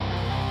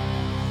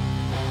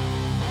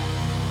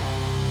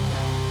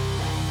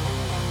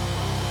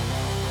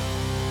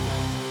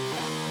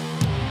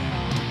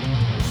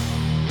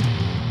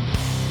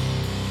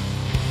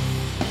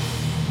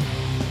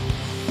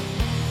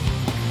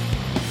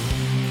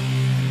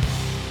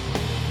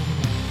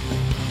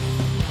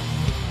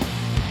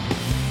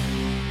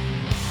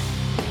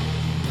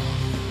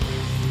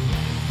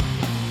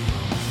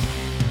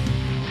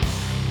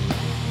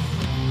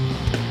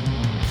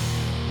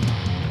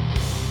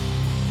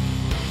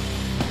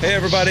Hey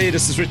everybody,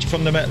 this is Richie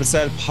from the Metal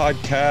Cell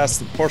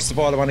podcast. First of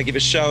all, I want to give a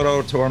shout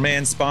out to our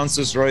main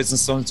sponsors, Rising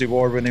Suns, the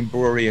award-winning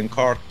brewery in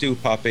Cork. Do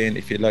pop in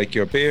if you like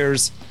your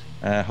beers.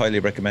 Highly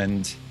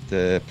recommend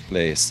the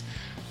place.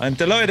 I'm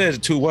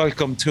delighted to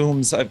welcome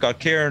TOOMS. I've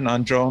got Kieran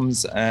on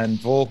drums and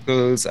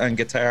vocals and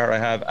guitar. I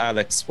have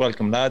Alex.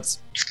 Welcome, lads.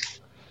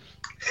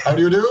 How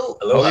do you do?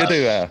 Hello. How do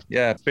you do?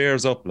 Yeah,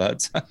 beers up,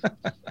 lads.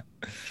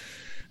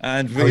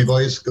 And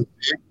boys.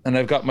 And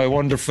I've got my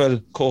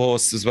wonderful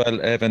co-host as well,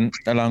 Evan,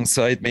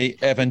 alongside me.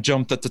 Evan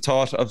jumped at the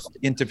thought of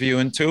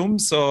interviewing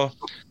TOOMS, so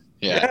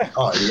yeah.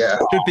 Oh yeah,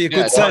 should be a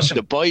good session.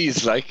 The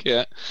boys, like,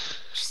 yeah,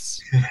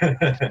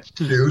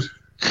 cute,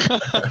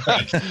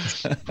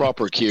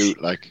 proper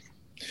cute, like.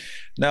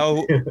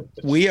 Now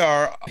we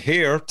are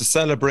here to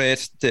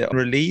celebrate the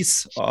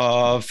release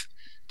of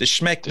the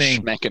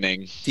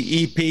Shmeckening.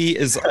 The EP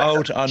is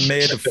out on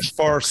May the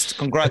 1st.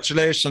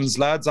 Congratulations,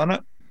 lads, on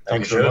it.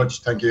 Thanks very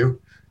much. Thank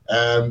you.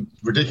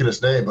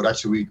 Ridiculous name, but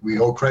actually we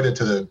owe credit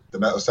to the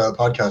Metal Style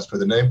podcast for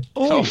the name.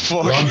 Oh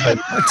fuck!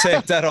 I'd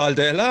take that all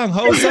day long.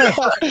 How's that?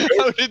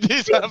 How did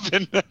this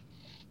happen?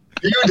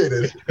 You did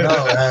it.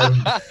 No,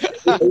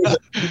 it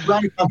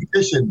was a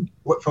competition.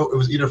 It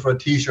was either for a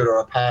T-shirt or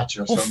a patch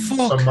or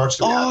some merch.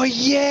 Oh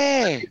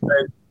yeah.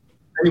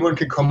 Anyone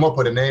can come up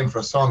with a name for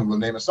a song. We'll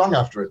name a song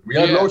after it. We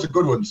had loads of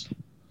good ones.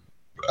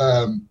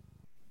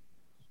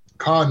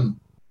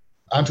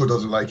 Anto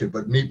doesn't like it,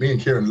 but me and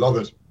Kieran love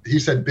it. He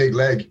said "Big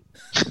Leg."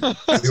 I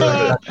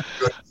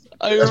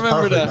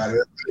remember that.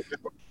 Man.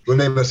 We'll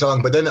name a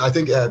song, but then I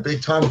think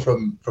Big Tom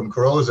from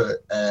Corrosa,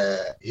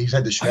 he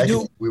said the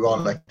Shmeckening. We were all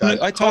like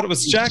that. I thought it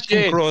was Jack from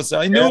Corrosa.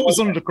 I knew it was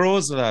under the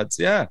Corrosa lads.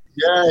 Yeah.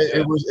 Yeah,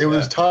 it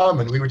was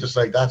Tom, and we were just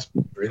like, that's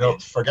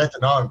forget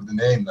the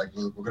name. Like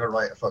we're gonna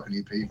write a fucking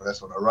EP for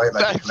this one, all right?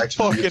 Like that's a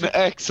collection. Fucking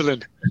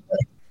excellent.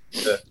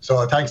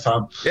 So thanks,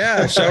 Tom.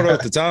 Yeah, shout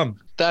out to Tom.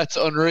 That's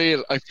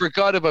unreal. I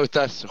forgot about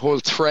that whole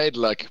thread.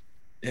 Like,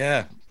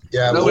 yeah.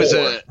 That was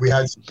a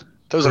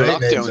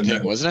lockdown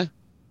thing, wasn't it?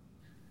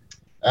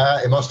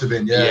 It must have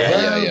been.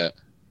 Yeah. It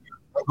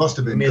must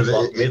have been mid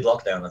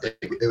lockdown. I think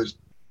it was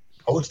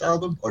post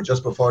album or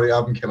just before the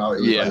album came out.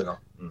 It was, I don't know.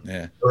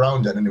 Yeah,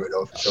 around then anyway,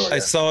 though. For sure. I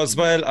saw as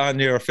well on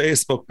your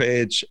Facebook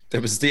page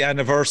there was the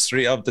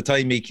anniversary of the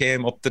time he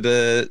came up to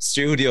the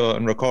studio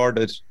and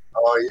recorded.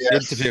 Oh,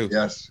 yes. Interview.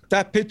 Yes.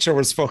 That picture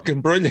was fucking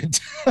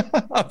brilliant.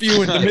 Of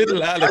you in the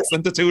middle, Alex,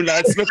 and the two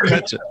lads looking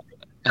at you.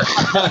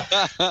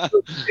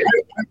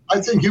 I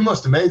think you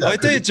must have made that. I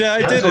did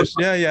it.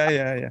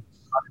 Yeah.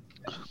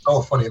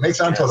 Oh, funny. It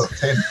makes Anto look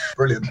 10.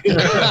 Brilliant.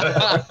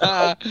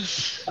 The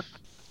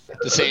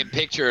same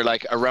picture,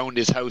 like, around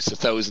his house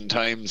 1,000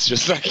 times,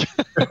 just like.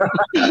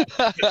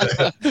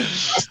 I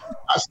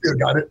still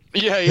got it.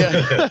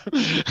 Yeah.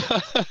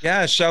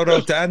 Yeah, shout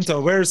out to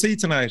Anto. Where is he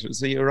tonight? Is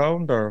he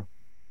around or?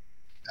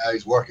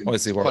 He's working. Oh,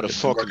 is he working? What a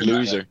fucking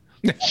loser.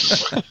 Yeah,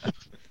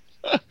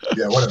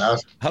 what an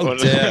ass. How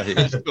dare he?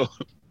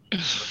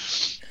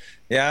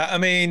 Yeah, I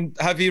mean,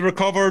 have you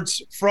recovered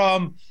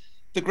from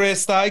the Grey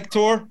Stag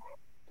tour?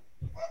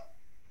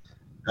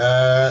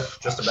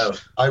 Just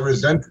about. I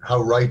resent how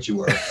right you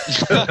were.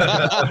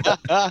 I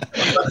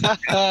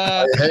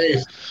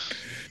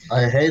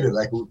hate it.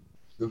 Like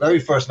the very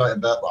first night in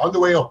bed, on the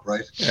way up,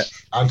 right? Yeah.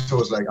 Anto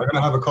was like, I'm going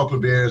to have a couple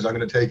of beers. I'm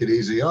going to take it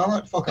easy. All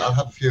right, fuck it, I'll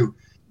have a few.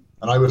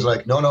 And I was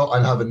like, no,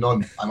 I'm having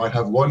none. I might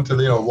have one to,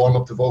 warm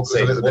up the vocals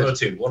a little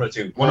bit. One or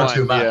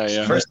two max.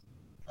 Yeah.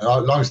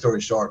 Long story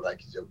short,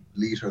 like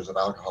liters of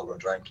alcohol were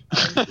drank.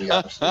 And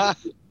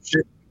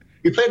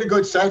we played a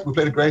good set. We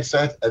played a great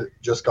set. And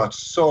just got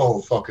so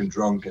fucking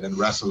drunk and then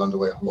wrestled on the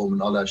way home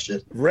and all that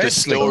shit. The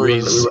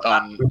stories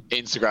on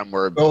Instagram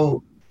were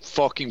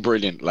fucking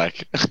brilliant.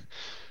 Like,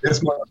 this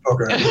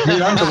motherfucker. Me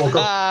and Anto woke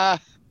up.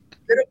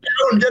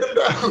 Get him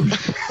down.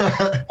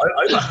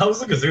 I was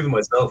looking through them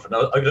myself, and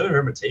I don't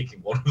remember taking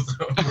one of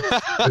them.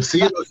 But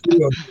seeing those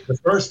videos, the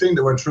first thing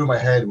that went through my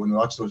head when we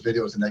watched those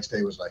videos the next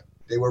day was like,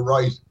 they were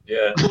right.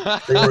 Yeah.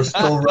 They were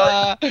so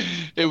right.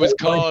 It was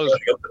called.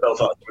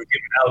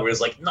 We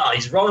was like, nah,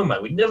 he's wrong,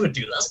 man. We never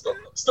do that stuff.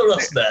 Still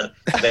us, man.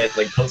 And then,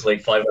 comes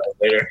 5 hours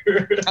later.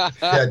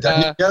 Yeah,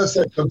 Danielle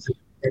said something.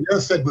 Danielle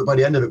said by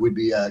the end of it would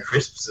be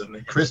crisps of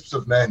men. Crisps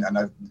of men, and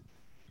I've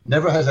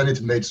never has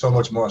anything made so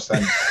much more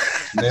sense.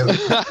 But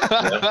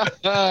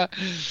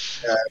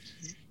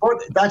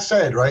that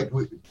said, right,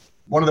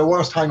 one of the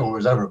worst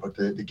hangovers ever, but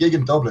the gig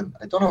in Dublin,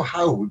 I don't know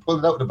how, we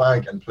pulled it out of the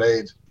bag and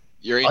played.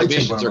 Your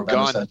inhibitions are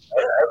gone.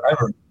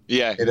 Ever.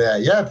 Yeah.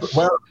 I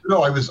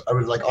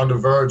was like on the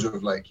verge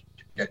of like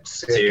getting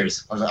sick.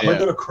 Tears. I was like, am I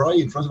going to cry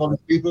in front of all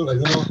these people? I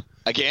don't know.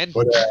 Again?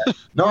 But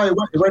no, it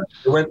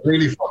went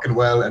really fucking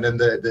well, and then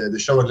the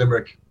show in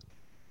Limerick,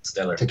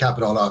 stellar, to cap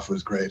it all off,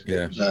 was great.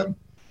 Yeah. It was, a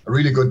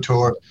really good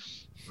tour.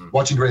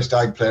 Watching Grey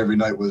Stag play every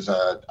night was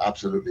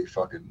absolutely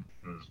fucking.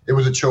 It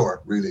was a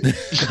chore, really.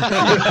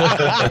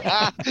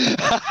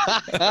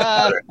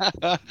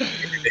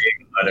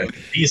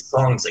 These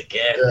songs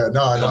again. Yeah,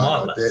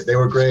 no, they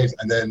were great.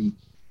 And then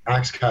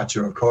Axe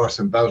Catcher, of course,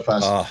 in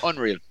Belfast.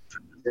 Unreal.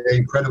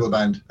 Incredible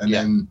band. And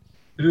then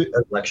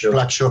Black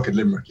Shook in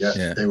Limerick.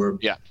 Yeah, they were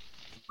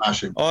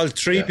smashing. All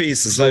three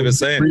pieces, I was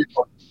saying.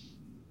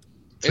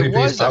 It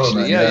was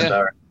actually,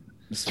 yeah.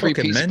 It's Three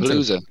fucking piece mental.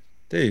 palooza.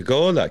 There you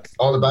go, like.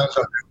 All the bands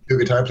have two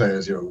guitar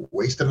players, you're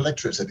wasting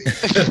electricity.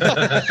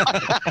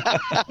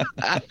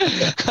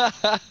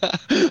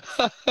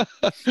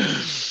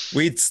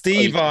 We'd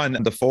Steve on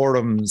the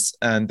forums,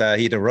 and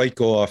he had a right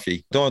go off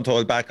you. Don't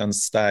hold back on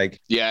Stag.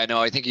 Yeah,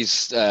 no, I think he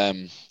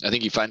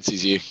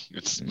fancies you.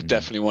 It's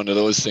definitely one of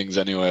those things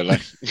anyway.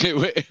 Like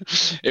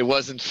it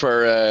wasn't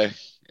for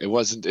it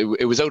was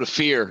out of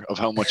fear of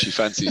how much he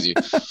fancies you.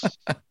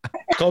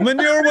 Coming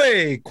your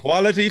way,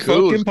 quality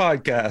Cool. fucking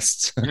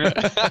podcasts.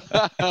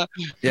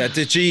 Yeah,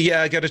 did you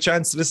get a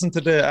chance to listen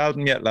to the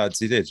album yet, lads?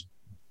 You did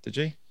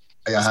you?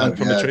 I have,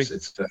 from a tree?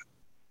 it's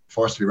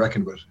force to be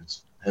reckoned with.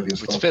 It's heavy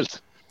as fuck. It's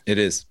filth. It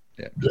is.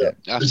 Yeah.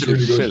 Absolute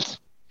really good. filth.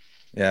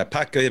 Yeah,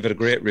 Pat gave it a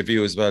great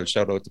review as well.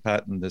 Shout out to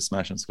Pat and the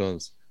Smashing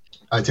Skulls.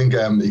 I think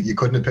you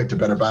couldn't have picked a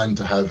better band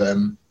to have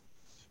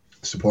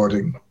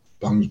supporting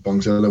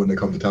Bongzilla when they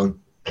come to town.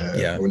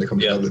 When they come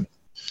to Dublin.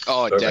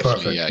 Oh,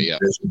 definitely, yeah.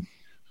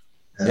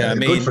 Yeah, I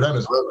mean, good for them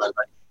as well, man.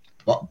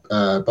 Like,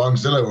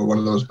 Bongzilla were one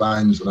of those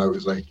bands when I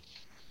was like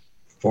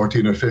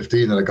 14 or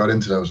 15 and I got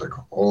into it. I was like,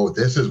 oh,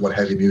 this is what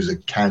heavy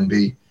music can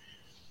be.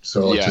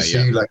 So to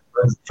see like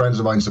friends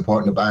of mine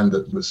supporting a band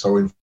that was so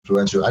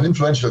influential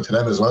to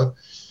them as well,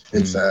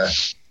 it's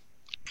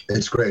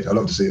great. I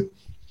love to see it.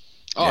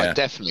 Oh,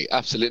 definitely,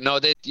 absolutely.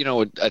 No,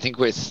 I think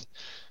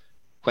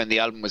when the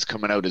album was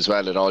coming out as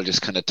well, it all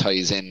just kind of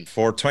ties in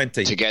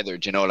 420 together.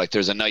 Like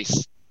there's a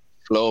nice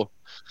flow.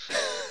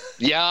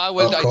 Yeah,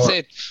 well, I'd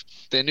say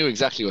they knew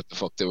exactly what the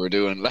fuck they were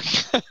doing. Like,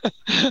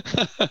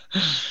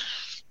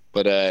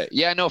 but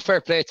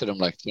fair play to them.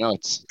 Like,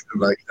 it's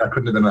like that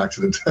couldn't have been an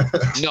accident.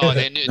 No,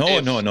 they knew. No,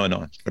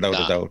 without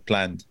a doubt,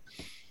 planned.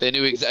 They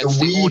knew exactly. It's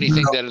the only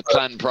thing they'll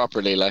plan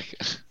properly. Like,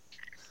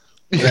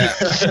 yeah,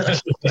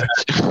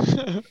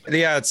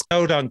 it's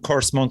out on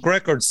Curse Monk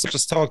Records.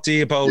 Just talk to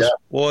you about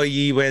why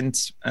you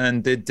went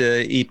and did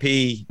the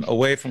EP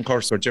away from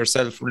Curse, or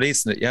yourself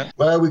releasing it. Yeah.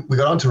 Well, we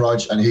got on to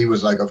Raj, and he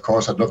was like, "Of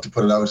course, I'd love to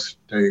put it out."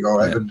 There you go,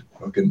 Evan.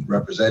 Fucking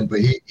represent.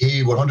 But he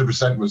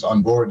 100% was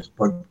on board.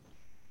 But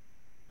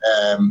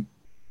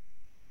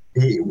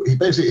he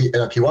basically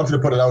he wanted to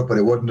put it out, but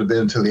it wouldn't have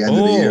been until the end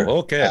of the year.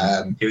 Okay.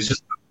 He was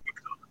just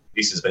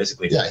pieces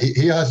basically. Yeah,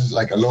 he has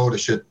like a load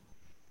of shit.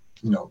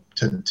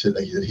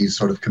 That he's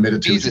sort of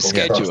committed to. He's a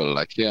schedule,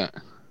 Yeah,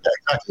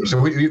 exactly. So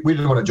we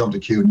didn't want to jump the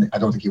queue, and I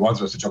don't think he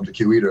wants us to jump the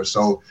queue either.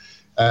 So,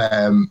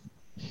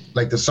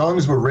 like the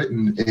songs were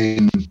written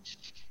in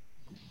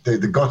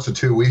the guts of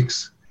 2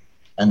 weeks,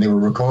 and they were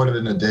recorded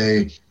in a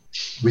day.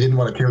 We didn't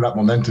want to kill that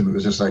momentum. It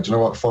was just like, you know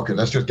what, fuck it,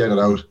 let's just get it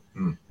out.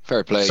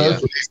 Fair play. Try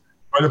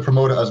to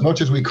promote it as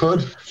much as we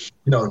could.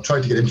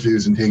 Try to get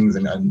interviews and things,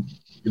 and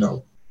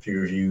a few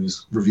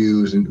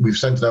reviews, and we've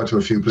sent it out to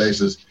a few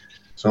places.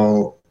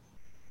 So.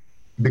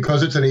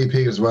 Because it's an EP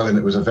as well, and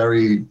it was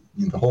the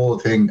whole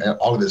thing,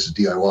 all of this is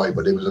DIY,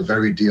 but it was a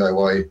very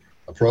DIY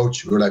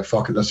approach. We were like,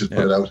 fuck it, let's just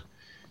put it out.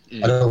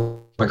 I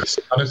don't like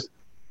honest.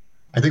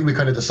 I think we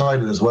kind of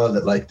decided as well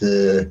that like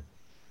the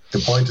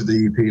point of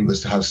the EP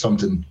was to have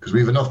something, because we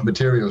have enough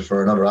material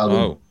for another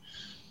album.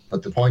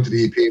 But the point of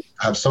the EP was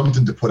to have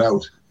something to put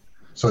out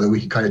so that we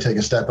could kind of take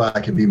a step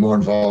back and be more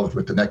involved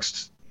with the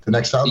next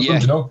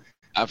album,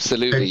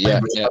 Absolutely,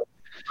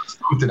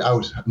 something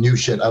out, new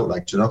shit out,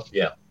 like,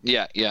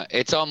 Yeah.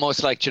 It's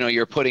almost like,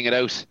 you're putting it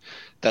out,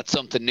 that's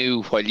something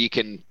new, while you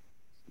can,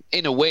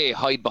 in a way,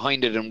 hide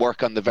behind it and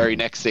work on the very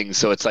next thing.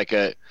 So it's like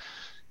a,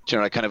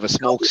 kind of a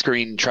smoke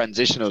screen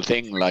transitional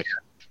thing. Like,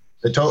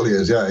 it totally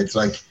is. Yeah. It's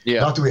like,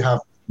 not that we have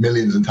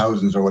millions and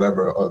thousands or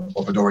whatever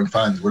of adoring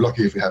fans. We're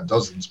lucky if we have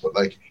dozens, but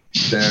like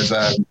there's,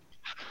 so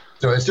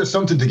it's just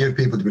something to give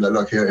people to be like,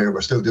 look, here,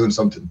 we're still doing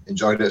something.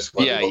 Enjoy this.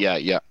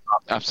 Yeah.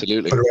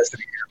 Absolutely. For the rest of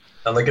the year.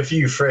 And like a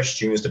few fresh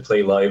tunes to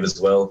play live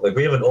as well. Like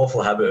we have an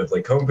awful habit of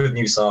like coming up with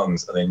new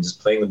songs and then just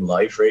playing them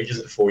live for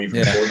ages before you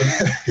record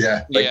them.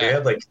 Like they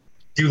had like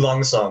 2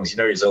 long songs,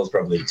 yourselves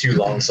probably, 2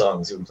 long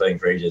songs you've been playing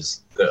for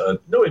ages that are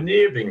nowhere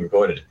near being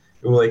recorded.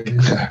 We were like, do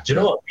you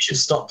know what? We should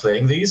stop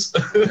playing these.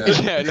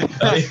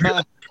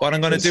 What I'm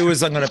going to do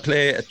is I'm going to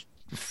play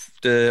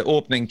the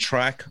opening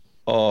track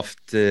of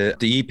the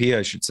EP,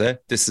 I should say.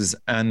 This is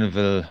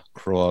Anvil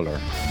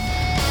Crawler.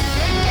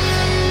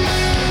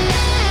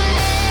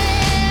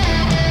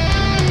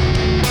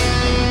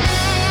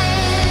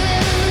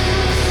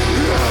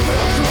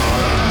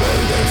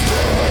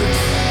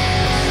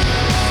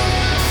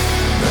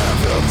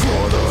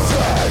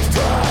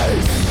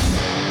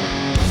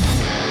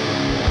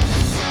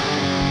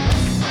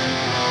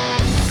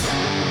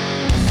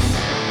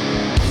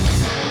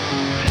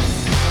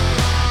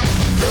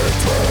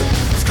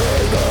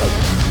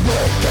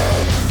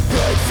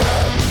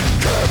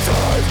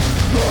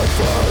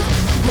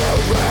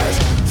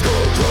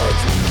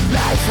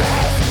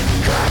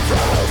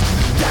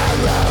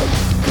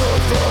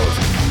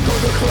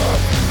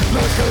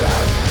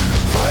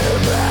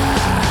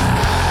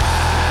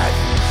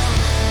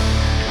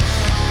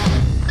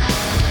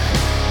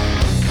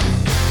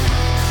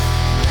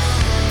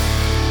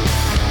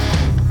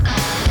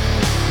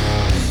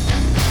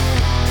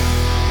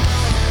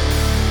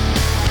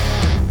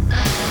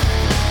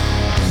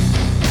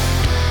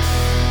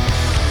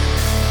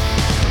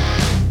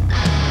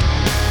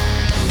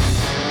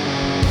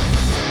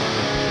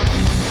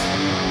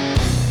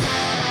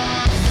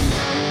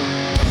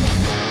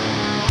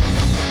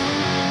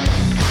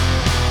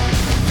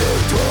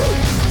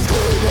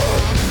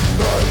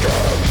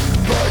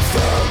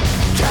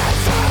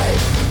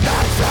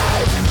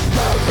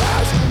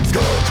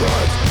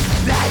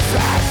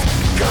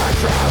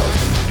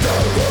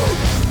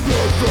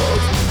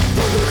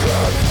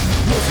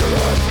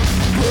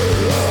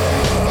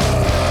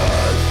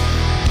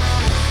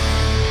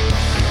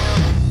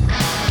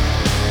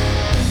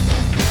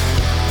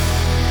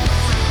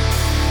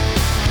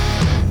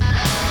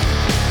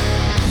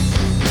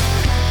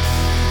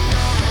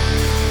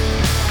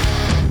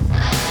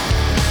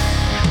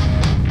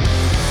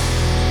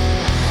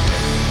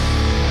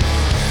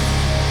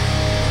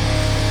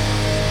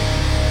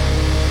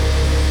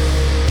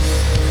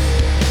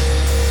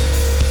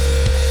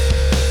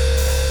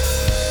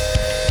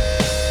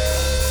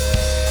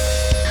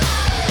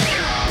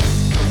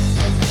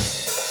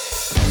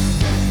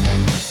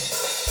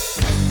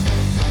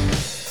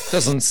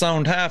 Doesn't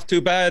sound half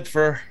too bad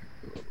for.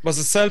 Was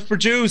it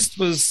self-produced?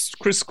 Was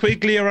Chris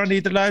Quigley or any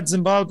of the lads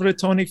involved with it?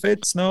 Tony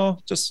Fitz? No,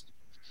 just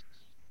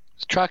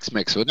tracks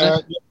mix, wasn't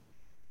it?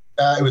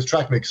 It was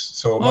track mix.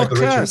 So Michael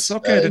class. Richards.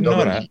 Okay, didn't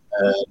know that.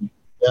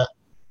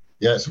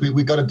 Yeah. So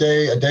we got a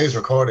day's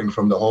recording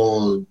from the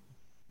whole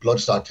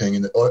Bloodstock thing,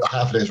 and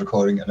half a day's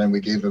recording, and then we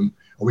gave him.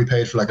 Or we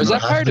paid for like. Was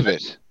that part of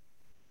it?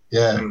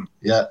 Yeah,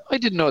 yeah. I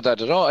didn't know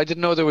that at all. I didn't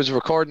know there was a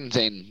recording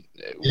thing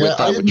with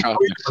that with track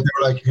mix. They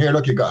were like, "Here,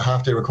 look, you got a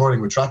half day recording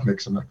with track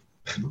mix." I'm like,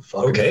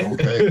 "Okay."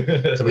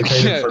 So we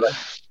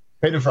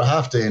paid him for a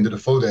half day and did a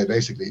full day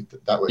basically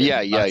that way.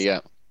 Yeah.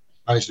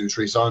 Managed to do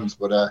 3 songs,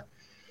 but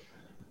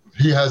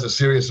he has a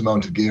serious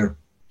amount of gear,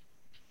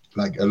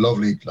 like a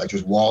lovely, like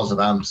just walls of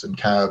amps and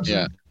cabs.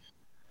 Yeah. And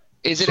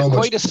is it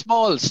quite a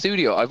small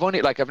studio? I've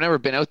never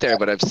been out there,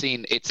 but I've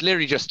seen it's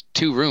literally just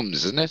 2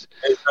 rooms, isn't it?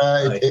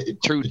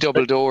 Through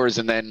double doors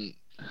and then.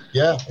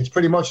 Yeah, it's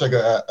pretty much like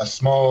a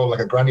small, like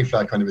a granny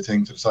flat kind of a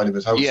thing to the side of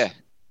his house. Yeah.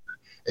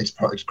 It's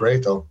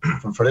great though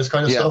for this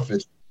kind of stuff.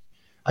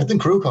 I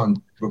think Crewcon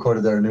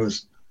recorded there, and it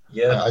was.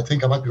 Yeah, I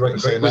think I might be right in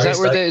saying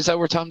that. Is that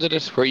where Tom did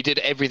it? Where he did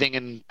everything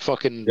in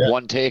fucking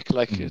one take?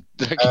 Man,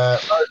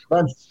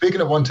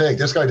 speaking of one take,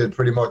 this guy did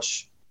pretty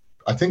much.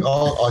 I think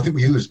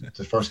we used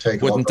the first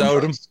take. Wouldn't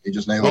doubt him. He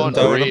just nailed it.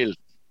 Unreal.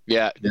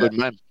 Yeah, good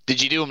man.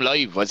 Did you do him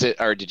live? Was it,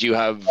 or did you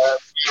have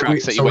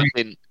tracks that you went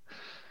in?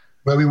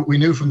 Well, we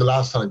knew from the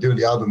last time doing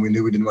the album, we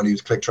knew we didn't want to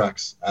use click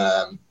tracks.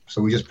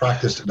 So we just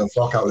practiced the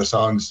fuck out of the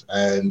songs,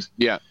 and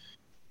then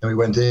we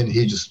went in.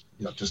 He just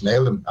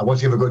nailed them. And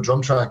once you have a good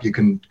drum track, we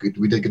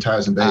did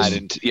guitars and bass.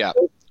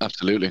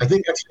 Absolutely. I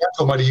think actually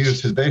Axel might have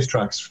used his bass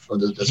tracks for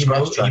the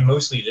scratch track. He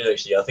mostly did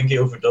actually. I think he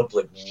overdubbed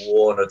like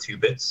 1 or 2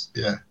 bits.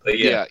 Yeah. But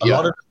a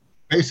lot of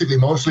basically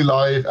mostly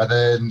live, and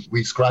then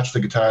we scratched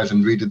the guitars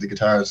and redid the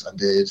guitars and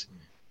did.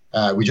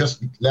 We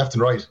just left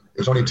and right. It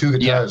was only 2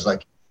 guitars.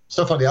 Like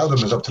stuff on the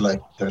album is up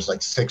to there's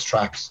 6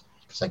 tracks.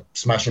 It's like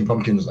Smashing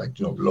Pumpkins,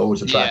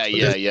 loads of tracks.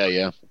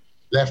 Yeah.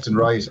 Left and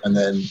right, and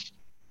then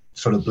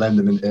sort of blend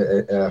them in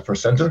for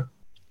center.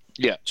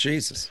 Yeah.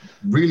 Jesus.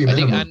 Really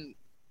minimal. I think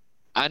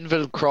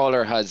Anvil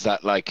Crawler has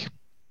that,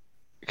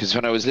 because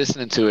when I was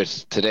listening to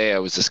it today, I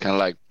was just kind of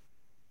like,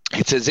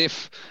 it's as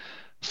if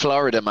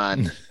Florida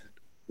Man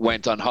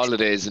went on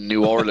holidays in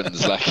New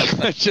Orleans.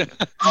 That's great.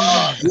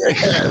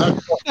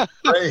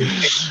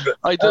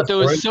 I thought there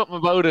was something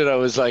about it. I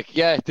was like,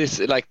 yeah,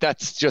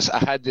 that's just, I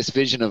had this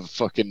vision of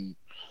fucking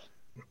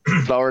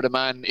Florida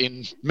Man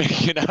in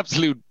making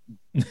absolute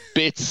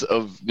bits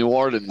of New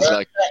Orleans.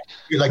 A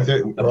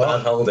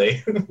bad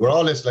holiday. We're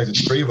all this, the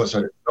 3 of us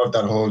are of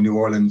that whole New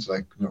Orleans,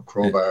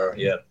 Crowbar.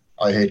 Yeah.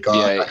 I Hate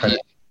God.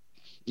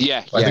 We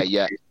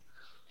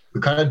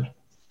kind of,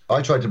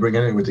 I tried to bring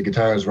in it with the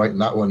guitars right in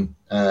that one.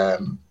 A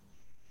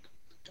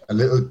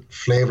little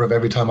flavor of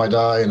Every Time I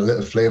Die and a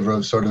little flavor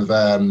of sort of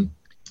Dillinger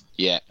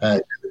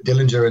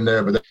in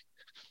there, but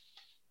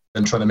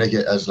then trying to make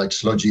it as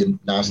sludgy and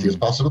nasty as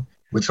possible.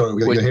 Which sort of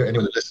you'll hear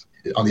anyone that listens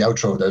on the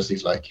outro. There's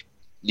these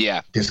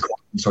disc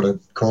sort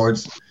of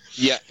chords.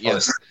 Yeah.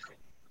 But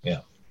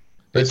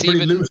it's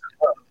pretty loose.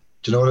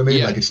 Do you know what I mean?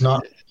 Yeah. It's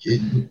not.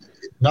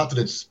 Not that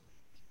it's.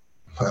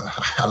 Well,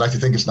 I like to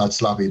think it's not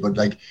sloppy, but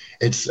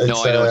it's.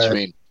 No, I know what you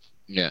mean.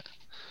 Yeah.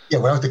 Yeah,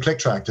 without the click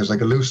track, there's a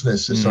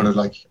looseness. It's sort of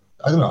I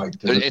don't know.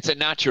 It's a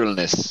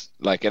naturalness,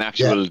 an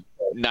actual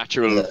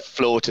natural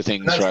flow to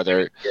things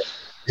rather.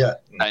 Yeah.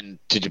 And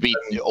to be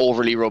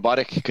overly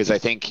robotic, because I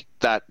think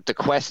that the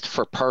quest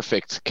for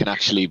perfect can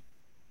actually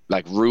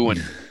ruin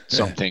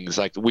some things.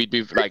 We'd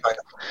be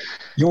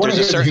there's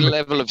a certain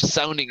level of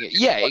sounding.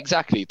 Yeah,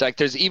 exactly.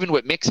 There's, even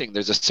with mixing,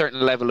 there's a certain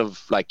level of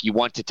you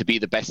want it to be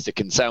the best it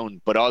can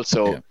sound, but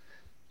also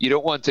you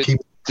don't want it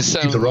to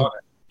sound. Keep the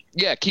rawness.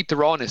 Yeah, keep the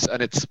rawness,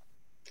 and it's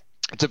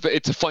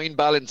a fine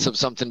balance of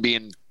something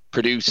being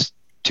produced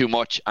too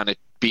much and it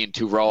being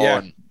too raw. Yeah.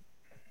 And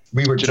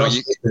we were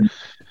just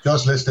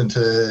listening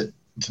to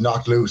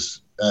Knock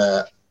Loose,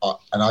 and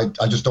I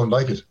just don't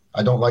like it.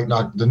 I don't like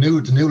the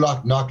new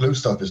Knock Loose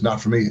stuff is not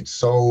for me. It's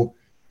so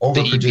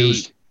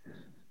overproduced.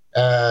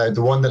 The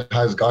one that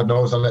has God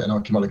Knows on it, and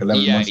it came out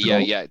 11 months ago.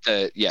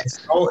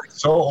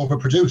 It's so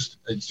overproduced.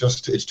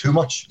 It's too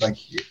much.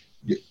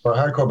 For a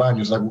hardcore band,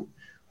 you're just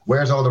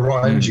where's all the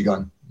raw energy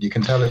gone? You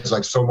can tell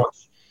it's so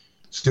much.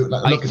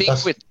 I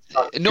think with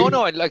No,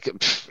 I like.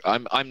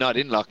 I'm not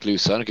in Lock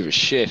Loose, so I don't give a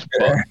shit.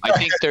 But I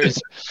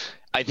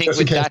think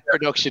with that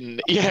production,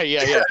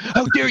 yeah.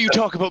 How dare you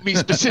talk about me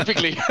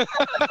specifically?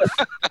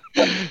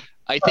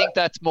 I think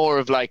that's more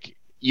of like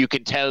you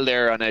can tell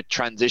they're on a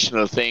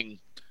transitional thing.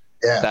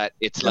 Yeah. That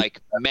it's like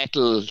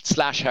metal /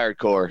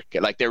 hardcore.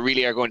 Like they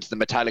really are going to the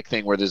metallic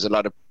thing where there's a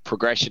lot of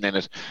progression in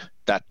it.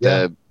 That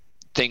the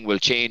thing will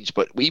change.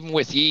 But even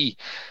with Ye,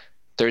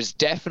 there's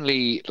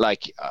definitely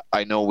like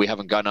I know we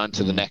haven't gone on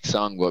to the next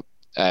song, but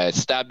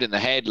Stabbed in the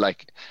Head.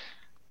 Like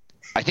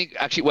I think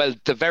actually, well,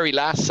 the very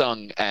last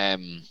song,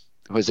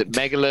 was it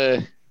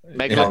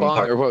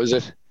Megalobon or what was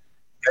it?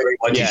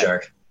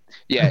 Shark.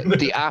 Yeah,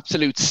 the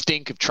absolute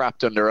stink of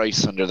Trapped Under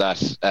Ice under that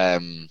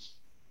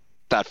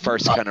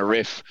first kind of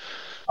riff.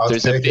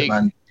 There's a big,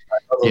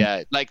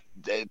 like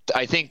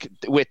I think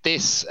with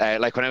this,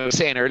 like when I was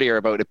saying earlier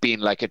about it being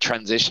like a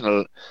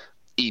transitional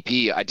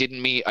EP, I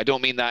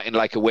don't mean that in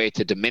like a way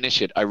to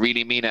diminish it. I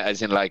really mean it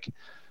as in like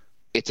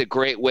it's a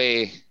great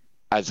way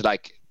as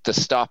like the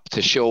stop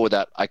to show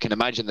that I can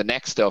imagine the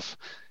next stuff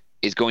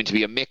is going to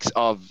be a mix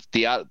of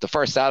the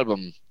first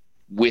album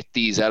with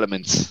these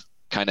elements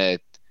kind of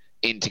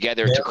in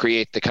together to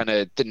create the kind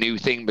of the new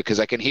thing, because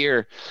you can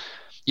hear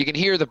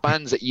the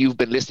bands that you've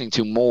been listening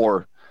to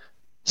more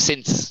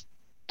since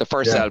the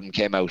first album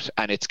came out,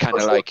 and it's kind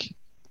of like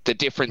the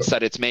difference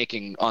that it's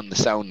making on the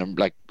sound. I'm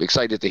like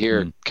excited to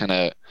hear kind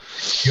of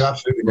you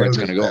absolutely where it's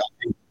going to go.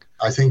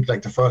 I think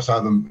like the first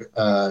album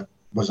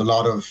was a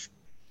lot of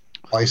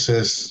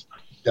ISIS,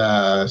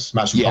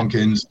 Smashing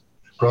Pumpkins,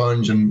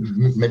 grunge,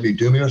 and maybe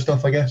doomier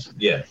stuff, I guess.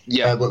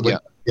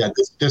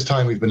 This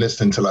time we've been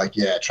listening to like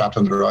Trapped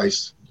Under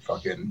Ice,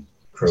 fucking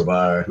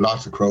Crowbar,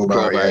 lots of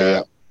Crowbar,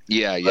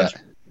 yeah.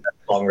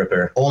 Bong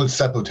Ripper, old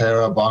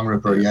Sepultura, Bong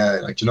Ripper,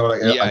 like you know,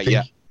 like I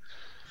think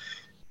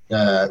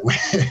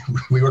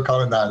we were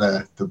calling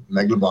that the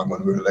Megalobon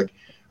one. We were like,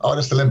 oh,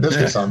 that's the Limp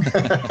Bizkit song,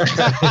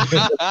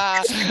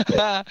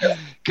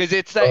 because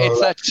it's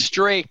that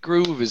straight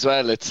groove as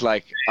well. It's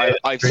like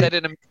I've said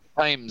it a million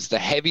times. The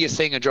heaviest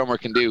thing a drummer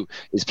can do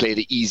is play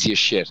the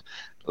easiest shit.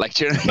 Like,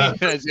 do you know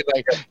what I mean?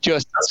 Like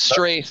just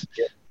straight.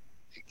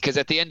 Because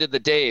at the end of the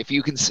day, if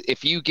you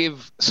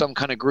give some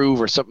kind of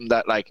groove or something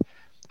that like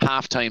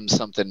half times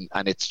something,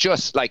 and it's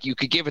just like you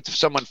could give it to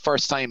someone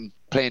first time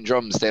playing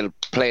drums, they'll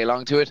play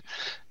along to it.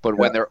 But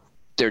when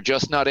they're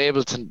just not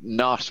able to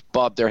not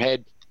bob their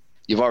head,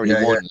 you've already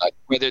won. Like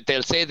whether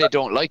they'll say they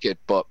don't like it,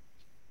 but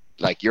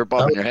like you're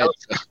bobbing your head.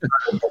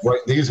 Right,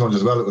 these ones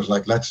as well. It was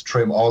like, let's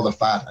trim all the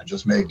fat and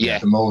just make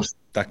the most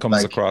that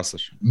comes across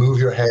it. Move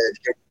your head,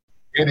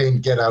 get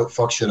in, get out,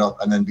 fuck shit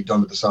up, and then be done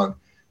with the song.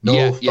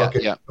 No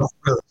fucking. No,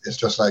 it's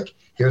just like,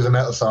 here's a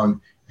metal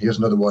song. Here's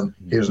another one.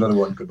 Here's another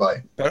one.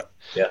 Goodbye.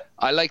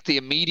 I like the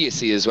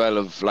immediacy as well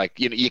of like,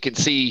 you know, you can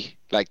see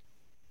like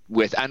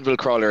with Anvil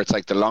Crawler, it's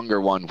like the longer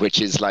one, which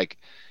is like,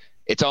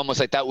 it's almost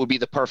like that would be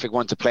the perfect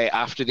one to play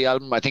after the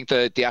album. I think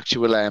the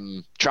actual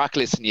track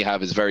listing you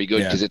have is very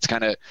good because it's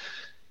kind of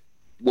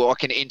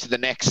walking into the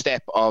next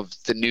step of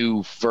the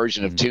new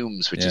version of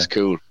TOOMS, which is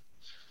cool.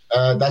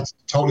 That's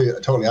totally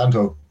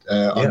Anto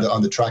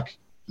on the track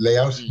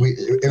layout.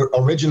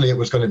 Originally it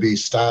was going to be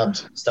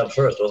stabbed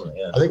first, wasn't it?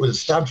 Yeah. I think it was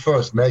stabbed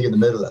first, Meg in the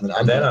middle, and then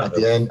Anvil at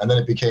the end, and then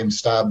it became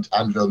stabbed,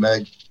 Anvil,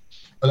 Meg.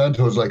 And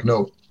Anto was like,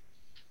 no,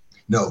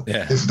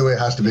 this is the way it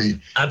has to be.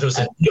 Anto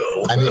said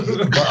no.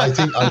 But I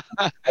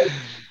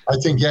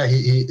think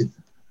he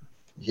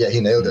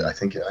nailed it. I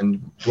think,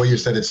 and the way you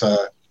said it's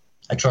a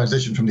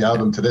transition from the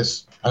album to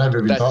this. I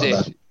never even thought of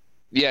that.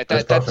 Yeah,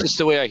 that's just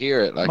the way I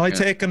hear it. Like, my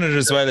take on it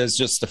as well is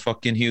just a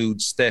fucking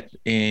huge step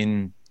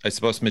in, I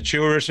suppose,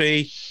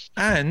 maturity,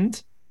 and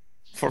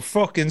for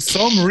fucking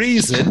some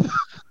reason,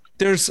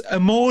 there's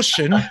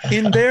emotion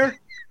in there.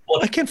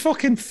 I can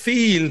fucking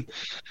feel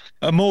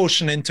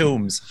emotion in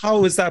TOOMS.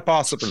 How is that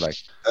possible? Like,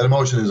 that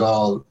emotion is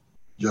all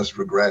just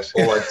regret.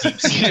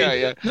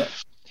 Yeah.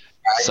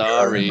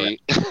 Sorry.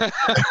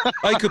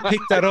 I could pick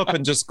that up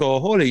and just go,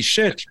 holy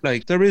shit.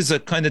 Like, there is a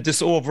kind of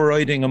this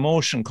overriding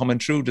emotion coming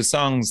through the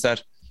songs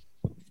that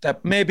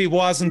maybe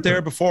wasn't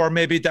there before.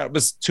 Maybe that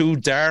was too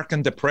dark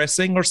and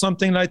depressing or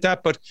something like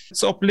that, but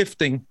it's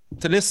uplifting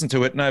to listen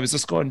to it. And I was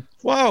just going,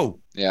 wow.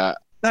 Yeah.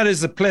 That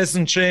is a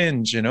pleasant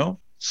change, you know?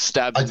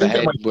 Stabbed in the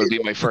head will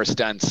be my first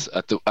dance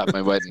at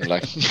my wedding.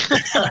 Like,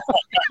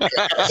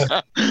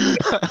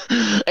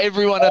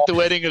 everyone at the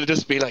wedding will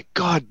just be like,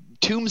 God,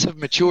 TOOMS have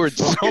matured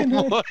so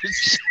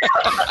much.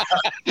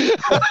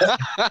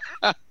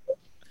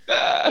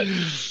 I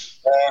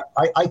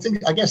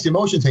guess the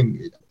emotion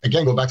thing,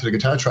 again, go back to the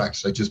guitar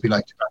tracks, like just be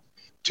like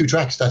 2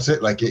 tracks, that's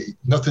it. Like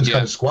nothing's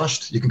kind of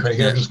squashed. You can kind of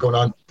hear everything's going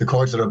on. The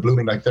chords that are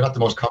blooming, like they're not the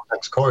most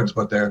complex chords,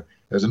 but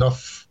there's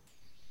enough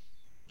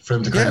for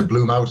them to kind of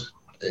bloom out,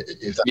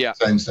 if that makes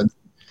sense. And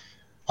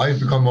I've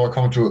become more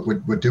comfortable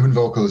with doing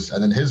vocals,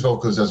 and then his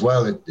vocals as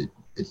well.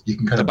 You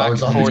can kind of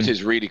bounce off. The back and forth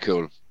is really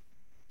cool.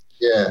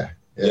 Yeah,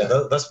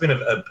 that's been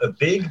a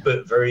big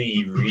but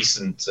very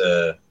recent,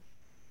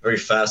 very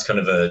fast kind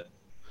of a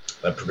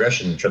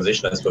progression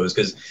transition, I suppose,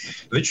 because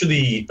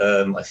literally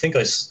I think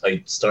I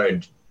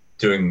started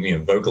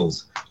doing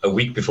vocals a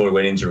week before we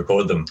went in to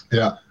record them.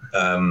 Yeah.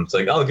 It's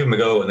like, I'll give them a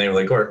go, and they were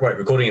like, right,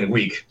 recording in a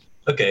week.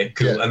 Okay,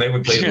 cool. Yeah. And then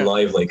we played it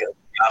live like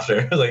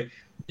after, like,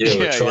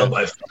 trial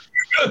by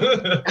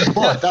fire.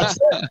 But that's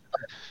it.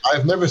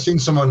 I've never seen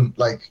someone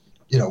like,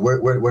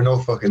 we're no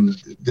fucking,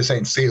 this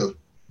ain't Seal.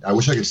 I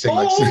wish I could sing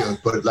like Seal,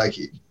 but like,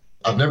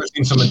 I've never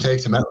seen someone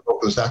take to metal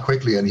vocals that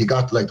quickly, and he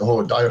got like the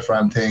whole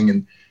diaphragm thing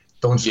and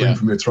don't scream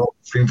from your throat,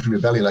 scream from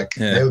your belly, like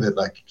nailed it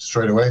like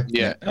straight away.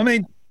 Yeah, I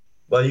mean,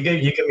 well, you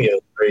give me a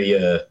very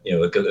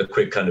a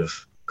quick kind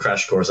of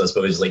crash course, I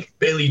suppose, like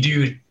belly,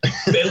 dude,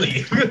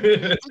 belly,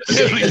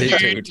 belly,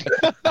 dude.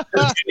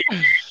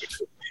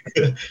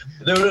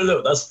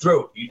 No, that's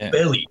throat,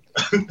 belly.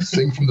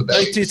 Sing from the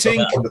belly. Like, do you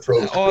think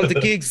all the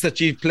gigs that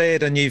you've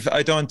played, and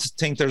I don't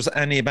think there's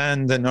any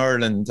band in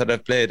Ireland that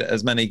have played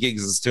as many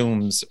gigs as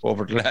TOOMS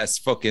over the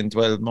last fucking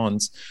 12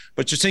 months,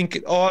 but you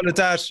think all of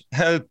that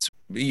helped?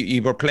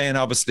 You were playing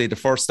obviously the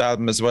first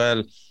album as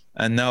well,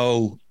 and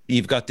now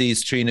you've got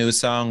these 3 new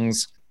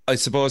songs. I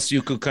suppose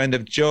you could kind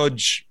of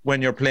judge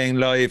when you're playing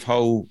live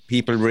how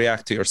people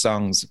react to your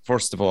songs,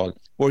 first of all.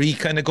 Were you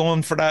kind of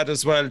going for that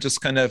as well,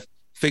 just kind of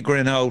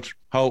figuring out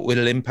how it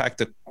will impact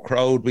the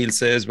crowd, we'll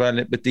say, as well,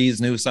 with these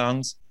new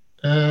songs?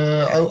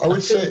 I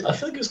would say I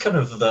feel like it was kind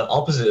of the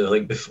opposite.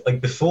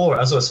 Like before,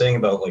 as I was saying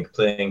about like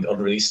playing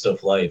unreleased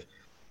stuff live,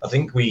 I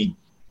think it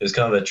was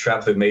kind of a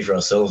trap we made for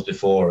ourselves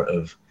before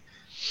of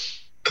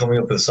coming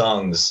up with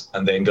songs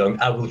and then going,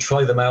 I will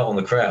try them out on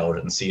the crowd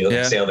and see how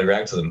they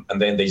react to them,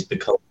 and then they just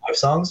become live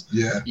songs.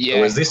 Yeah.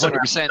 Whereas this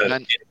 100%,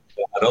 man.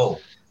 At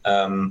all.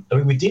 I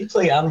mean, we did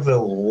play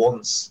Anvil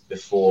once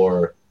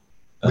before.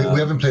 We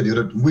haven't played the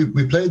other.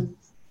 We played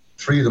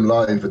 3 of them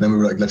live, but then we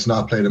were like, let's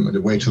not play them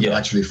and wait till they're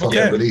actually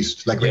fucking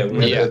released. Like, I think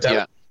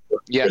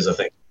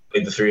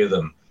played the 3 of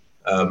them.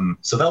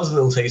 So that was a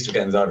little taste of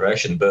getting that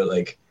direction, but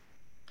like,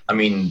 I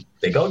mean,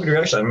 they got a good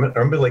reaction. I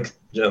remember like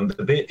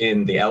the bit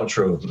in the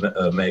outro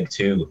of Meg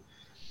 2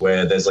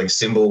 where there's like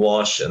cymbal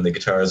wash and the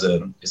guitar it's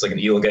like an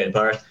elongated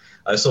part.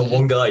 I saw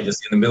one guy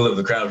just in the middle of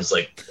the crowd just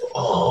like,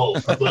 oh,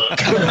 fuck.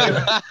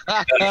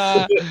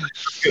 Yeah.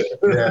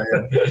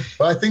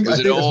 But I think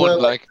as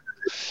well, like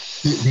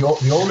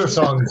the older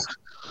songs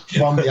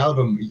from the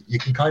album, you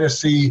can kind of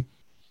see,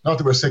 not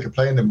that we're sick of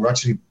playing them, we're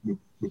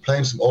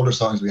playing some older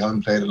songs we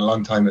haven't played in a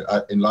long time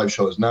in live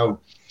shows now.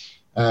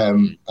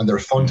 And they're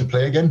fun to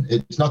play again.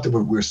 It's not that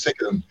we're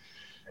sick of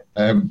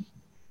them,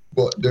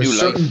 but there's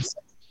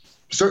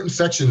certain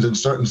sections in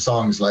certain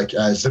songs, like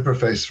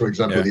Zipperface, for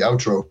example, the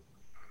outro.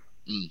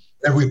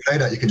 Every we play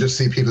that, you can just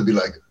see people be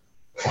like,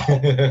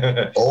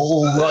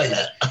 "Oh, right,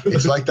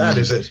 it's like that,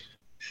 is it?"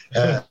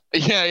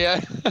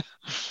 Yeah.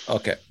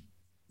 Okay,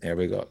 here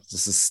we go.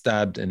 This is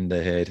Stabbed in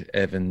the Head,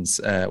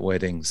 Evan's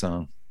wedding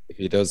song. If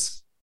he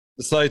does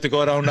decide to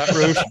go down that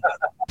route.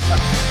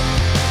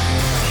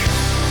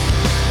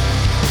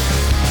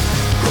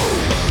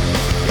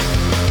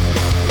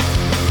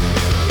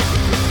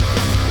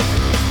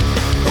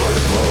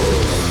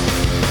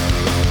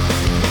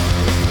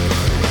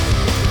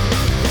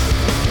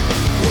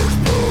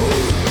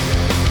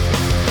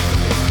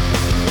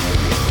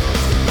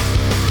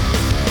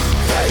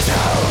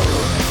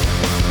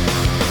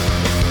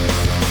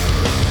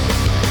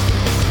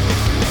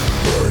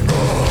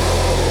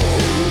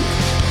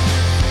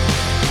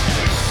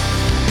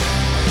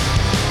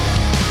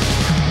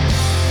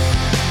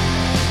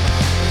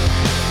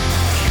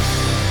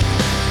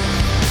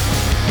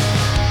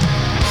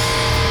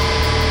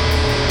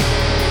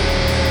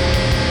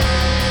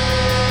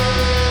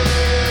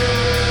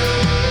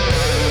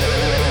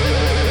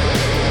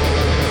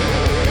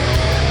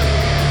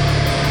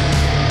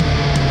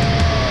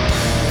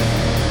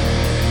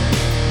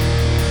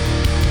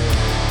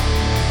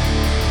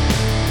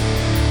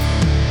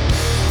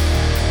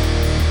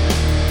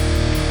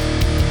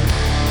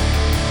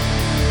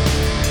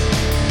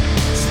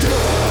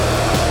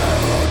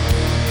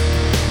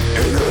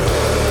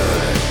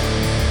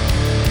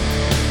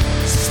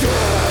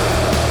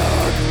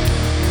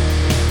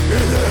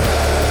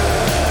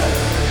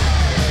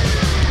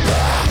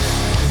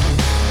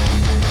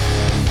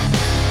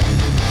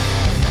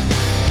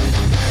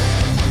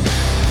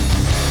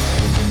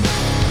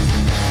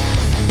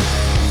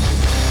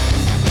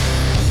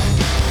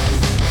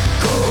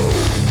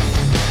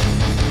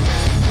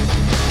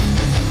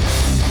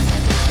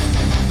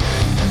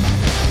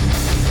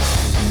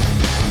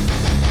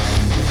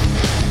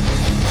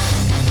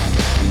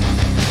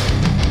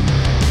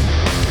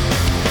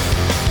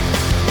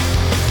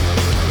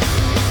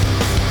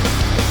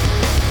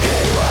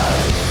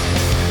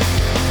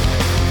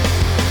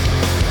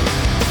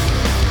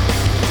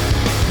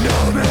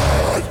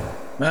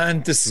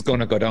 Man, this is going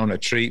to go down a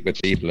treat with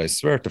people, I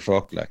swear to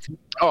fuck. Like,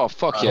 oh,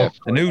 fuck yeah.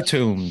 The new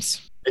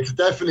TOOMS. It's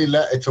definitely,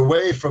 it's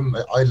away from,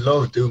 I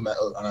love doom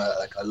metal, and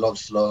I love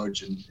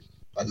sludge, and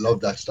I love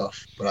that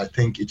stuff. But I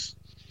think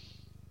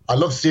I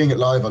love seeing it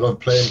live, I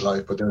love playing it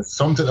live, but there's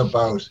something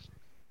about,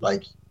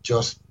 like,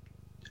 just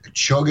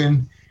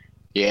chugging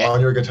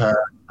on your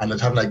guitar, and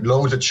it's having like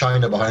loads of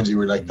china behind you.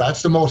 We're like,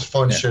 that's the most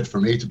fun shit for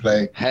me to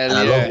play. Hell and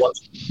I love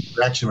watching the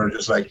reaction where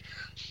just like,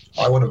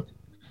 I want to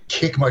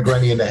kick my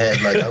granny in the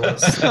head, like I want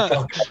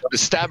to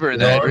stab her in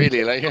the head,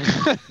 really, like.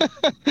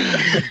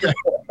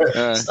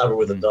 Stab her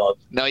with a dog.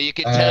 No, you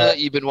can tell that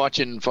you've been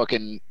watching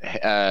fucking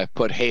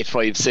put Hate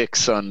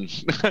 5-6 on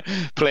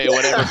play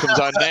whatever comes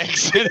on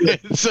next.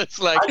 It's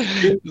like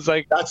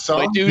that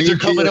song, my dudes are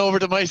coming over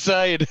to my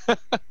side.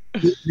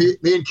 me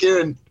and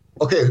Kieran,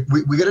 okay,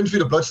 we got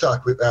interviewed at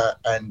Bloodstock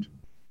and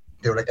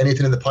they were like,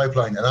 anything in the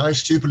pipeline, and I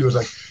stupidly was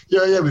like,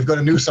 yeah, we've got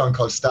a new song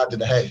called Stabbed in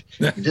the Head.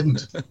 We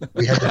didn't.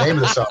 We had the name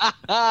of the song.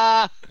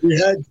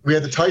 We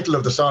had the title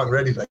of the song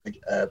ready,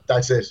 like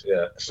that's it.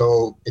 Yeah.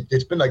 So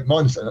it's been like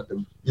months,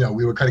 and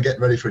we were kind of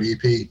getting ready for the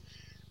EP,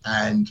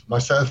 and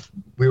myself,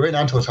 we were in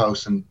Anto's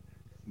house, and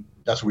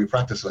that's where we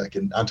practiced, like,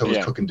 and Anto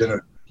was cooking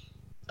dinner,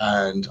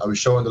 and I was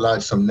showing the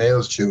lads some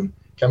Nails tune.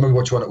 Can't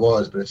remember which one it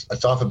was, but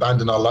it's off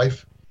Abandon All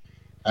Life,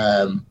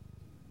 and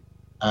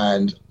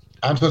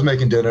Anto's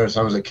making dinner, so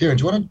I was like, Kieran,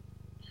 do you want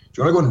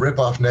to go and rip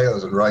off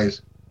Nails and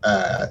write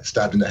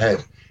Stabbed in the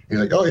Head? He's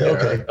like, oh yeah,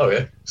 okay. Right. Oh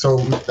yeah. So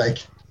like,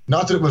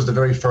 not that it was the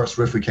very first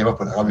riff we came up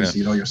with. Obviously,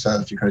 you know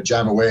yourself, you kind of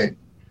jam away,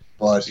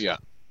 but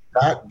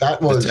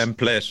that was the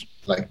template,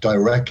 like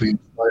directly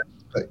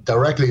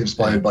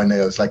inspired by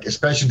Nails. Like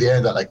especially the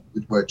end that like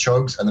where it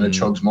chugs and then it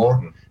chugs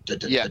more.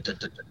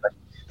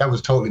 That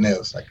was totally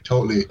Nails, like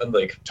totally. And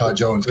like Todd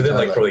Jones. Within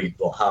like probably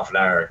half an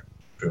hour,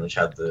 pretty much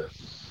had the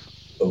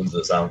bones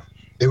of the sound.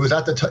 It was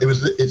at the time.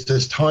 It's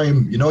this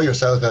time. You know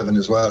yourself, Evan,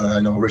 as well, and I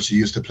know Richie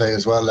used to play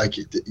as well. Like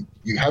you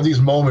have these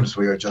moments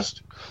where you're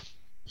just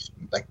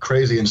like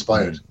crazy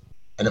inspired,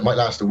 and it might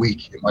last a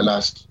week. It might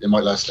last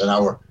an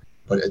hour.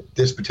 But at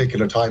this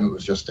particular time, it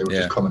was just they were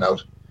just coming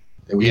out.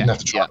 We didn't have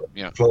to try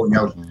flowing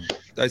out.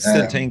 I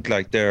still think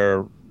like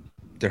they're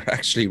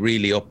actually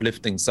really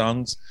uplifting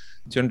songs.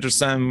 Do you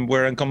understand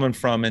where I'm coming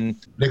from? And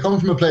they come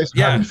from a place of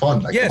having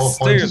fun. Like, yes, the whole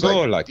point there you is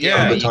go. Like, you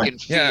can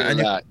feel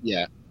that.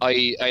 Yeah,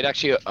 I'd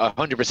actually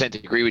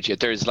 100% agree with you.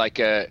 There's like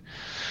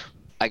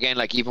again,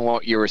 like even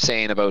what you were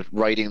saying about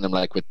writing them,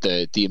 like with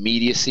the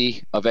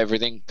immediacy of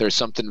everything. There's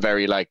something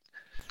very like,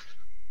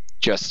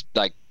 just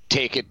like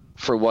take it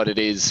for what it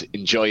is,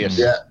 enjoy it.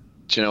 Yeah.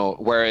 You know,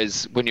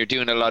 whereas when you're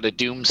doing a lot of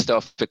doom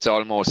stuff, it's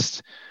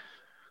almost.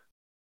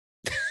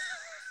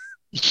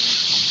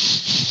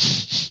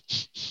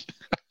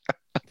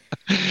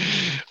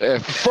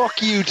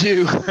 Fuck you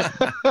too.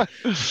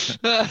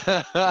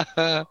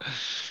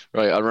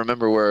 Right, I'll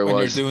remember where it was.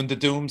 When you're doing the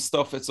doom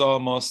stuff, it's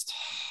almost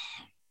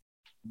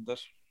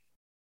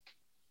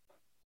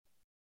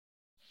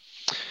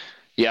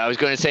Yeah, I was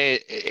going to say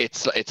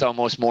it's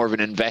almost more of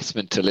an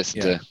investment to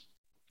listen to.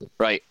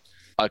 Right,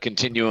 I'll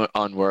continue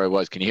on where I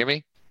was. Can you hear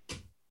me?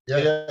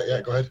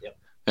 Yeah. Go ahead.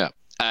 Yeah.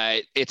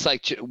 It's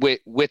like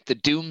with the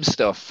doom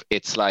stuff,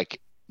 it's like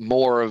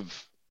more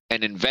of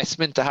an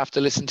investment to have to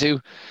listen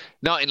to,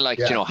 not in like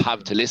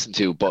have to listen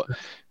to, but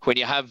when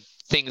you have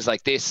things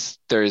like this,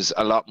 there's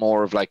a lot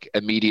more of like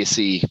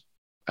immediacy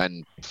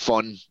and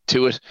fun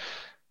to it,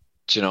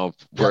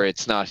 where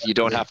it's not, you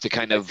don't have to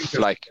kind of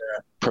like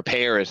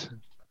prepare it.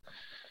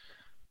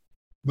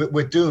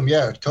 With doom,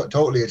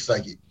 totally. It's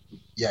like,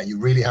 you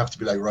really have to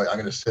be like, right, I'm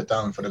going to sit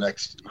down for the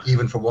next,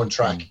 even for one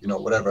track,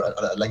 whatever,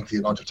 a lengthy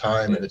amount of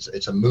time, and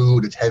it's a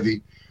mood, it's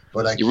heavy.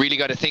 But like, you really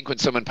got to think when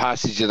someone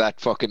passes you that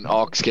fucking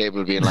aux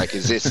cable, being like,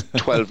 "Is this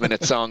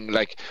 12-minute song?"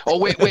 Like, oh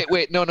wait,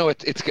 no,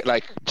 it's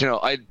like,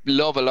 I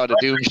love a lot of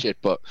doom shit,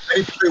 but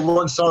I play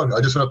one song.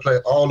 I just want to play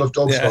all of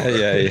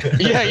Dubstep.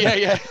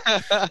 Yeah.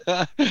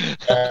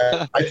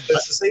 It's the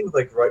same with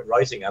like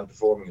writing and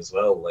performing as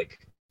well. Like,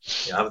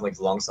 having like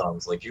long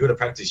songs. Like, you got to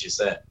practice your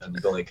set, and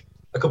you got like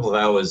a couple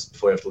of hours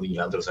before you have to leave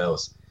Anto's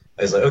house.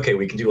 I was like, okay,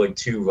 we can do like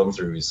 2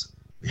 run-throughs.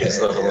 It's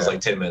not almost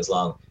like 10 minutes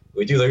long.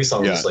 We do those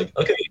songs. It's like,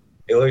 okay.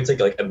 It'll only take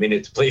like a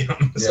minute to play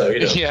them. So, But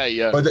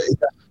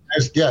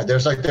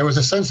there was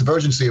a sense of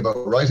urgency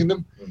about writing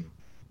them. And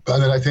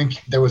then I think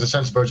there was a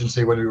sense of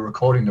urgency when we were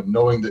recording them,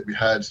 knowing that we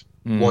had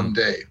one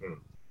day.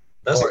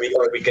 That's what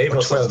we gave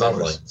us 12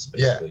 hours.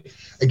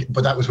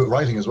 But that was with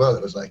writing as well.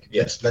 It was like,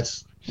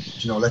 let's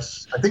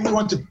I think we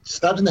wanted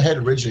Stabbed in the Head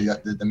originally.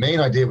 The main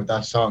idea with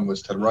that song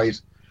was to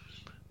write,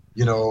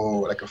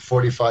 like a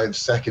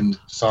 45-second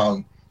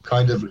song,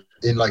 kind of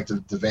in like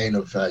the vein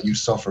of You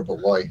Suffer But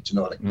Why, like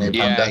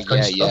Napalm, that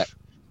kind of stuff.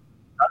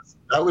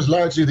 That was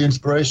largely the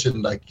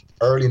inspiration, like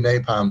early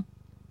Napalm,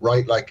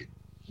 write like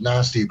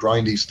nasty,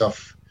 grindy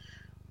stuff,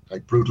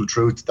 like Brutal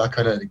Truth, that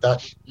kind of like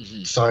that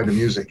side of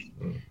music,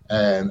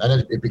 and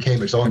then it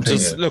became its own thing.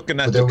 Just looking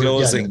at the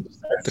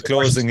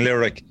closing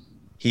lyric,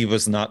 he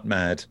was not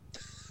mad.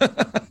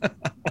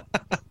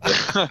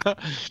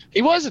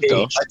 He wasn't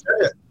though. I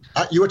tell you,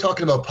 you were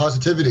talking about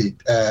positivity,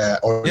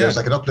 or there's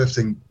like an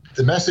uplifting.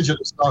 The message of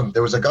the song,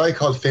 there was a guy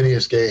called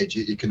Phineas Gage.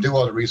 You can do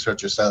all the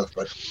research yourself,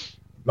 but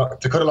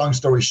to cut a long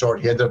story short,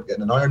 he ended up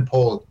getting an iron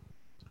pole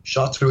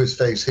shot through his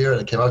face here,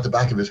 and it came out the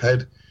back of his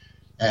head,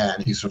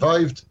 and he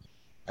survived.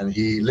 and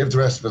he lived the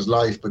rest of his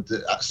life. But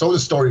so the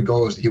story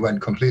goes, he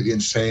went completely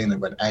insane and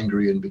went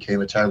angry and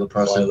became a terrible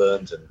person.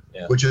 Violent and,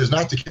 which is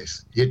not the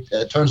case.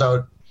 It turns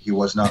out he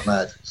was not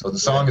mad. So the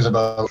song is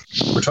about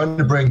we're trying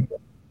to bring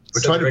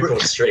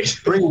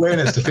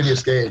awareness to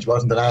Phineas Gage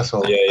wasn't an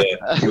asshole.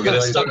 We're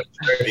gonna start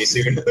pretty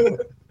soon.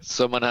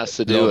 Someone has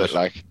to do it.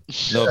 Like,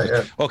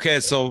 okay.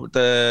 So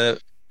the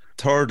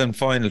third and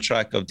final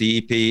track of the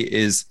EP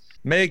is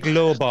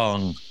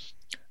Megalobong.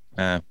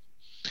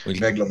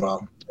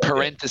 Megalobong.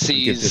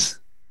 Parentheses.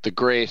 The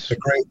great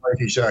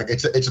mighty shark.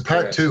 It's a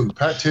part two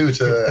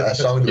to a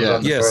song that was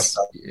on the first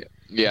album.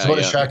 It's about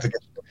a shark that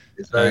gets.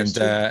 It's very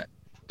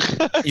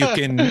you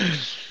can.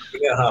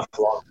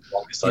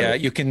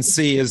 You can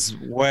see as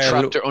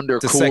well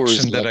the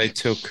section that I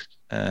took,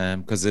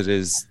 because it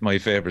is my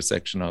favorite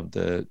section of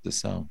the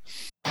song.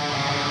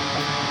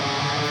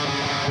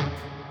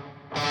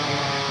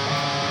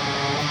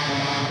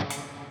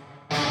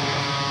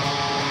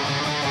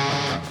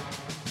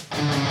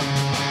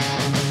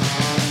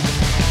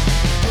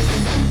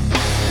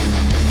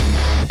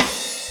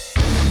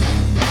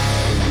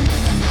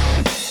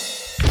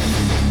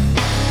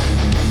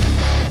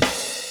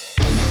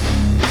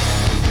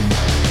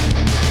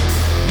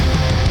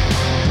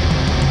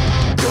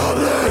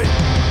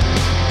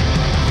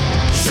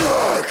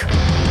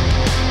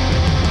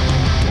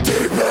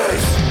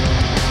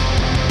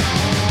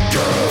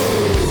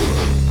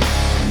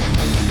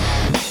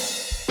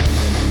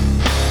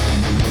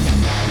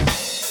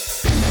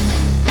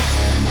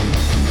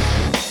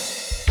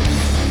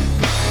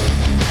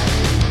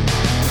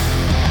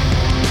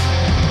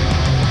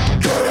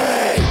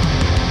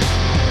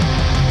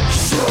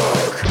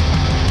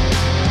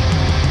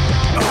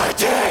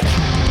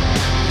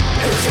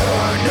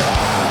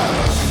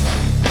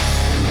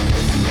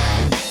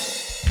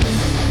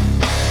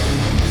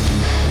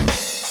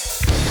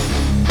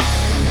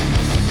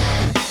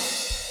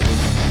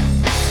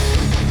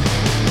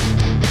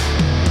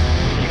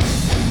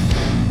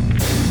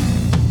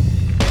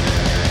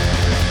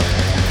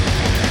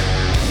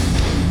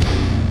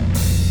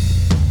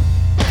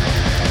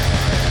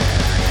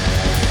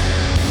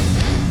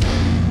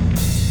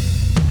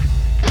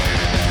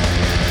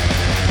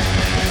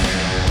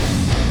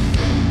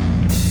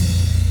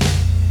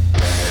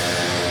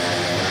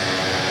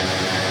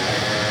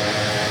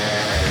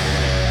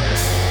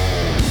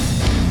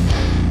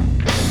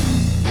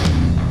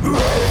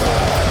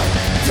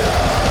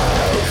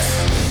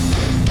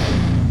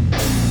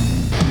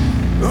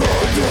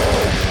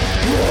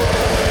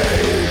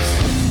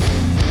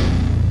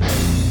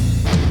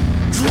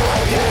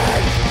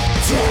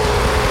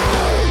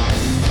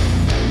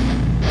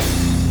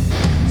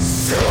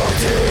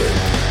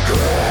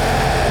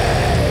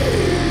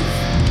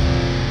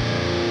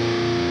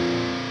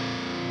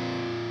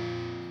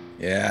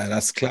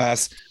 That's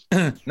class.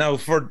 Now,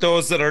 for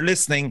those that are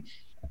listening,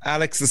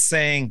 Alex is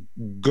saying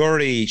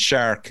Gurry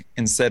Shark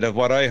instead of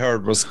what I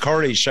heard was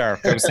Curry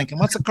Shark. I was thinking,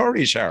 what's a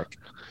Curry Shark?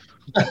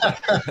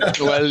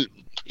 Well,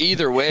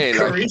 either way,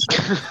 Curried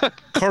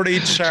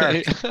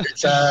Shark.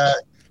 It's a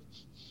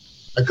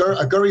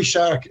Gurry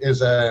Shark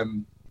is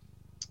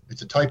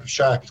it's a type of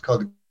shark. It's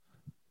called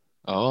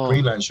the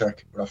Greenland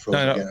shark. We're not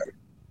frozen again.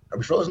 Are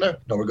we frozen now?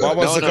 No, we're good. What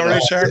was the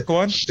Gurry Shark? Go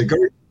on.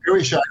 The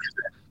Gurry Shark.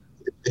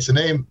 It's a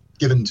name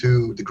given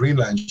to the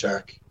Greenland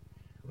shark,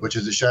 which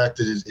is a shark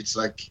that is, it's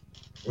like,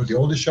 what's the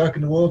oldest shark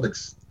in the world?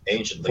 It's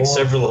ancient, like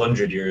several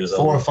hundred years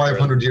old. 400 or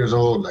 500 years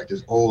old, like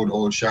this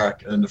old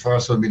shark. And the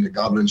first one being the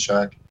goblin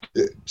shark.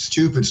 The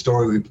stupid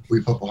story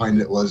we put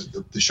behind it was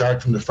the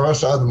shark from the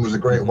first album was a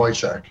great white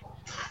shark.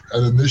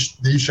 And then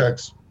these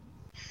sharks,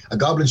 a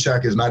goblin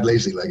shark is mad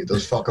lazy, like it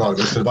does fuck all. It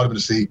goes to the bottom of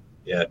the sea.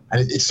 Yeah.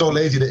 And it's so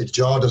lazy that its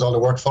jaw does all the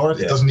work for it.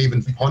 It doesn't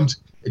even hunt.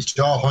 Its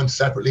jaw hunts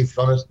separately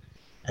from it.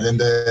 And then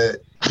the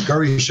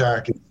Gurry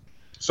shark is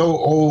so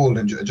old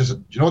and just,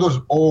 you know,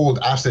 those old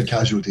acid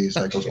casualties,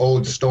 like those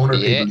old stoner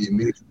people, you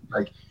immediately,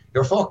 like,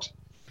 you're fucked.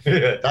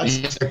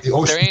 That's like the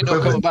ocean. There ain't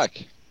no coming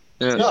back.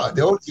 Yeah,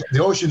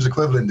 the ocean's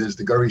equivalent is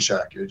the Gurry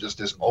shark. You're just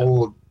this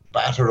old,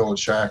 battered old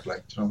shark,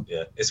 like, you know.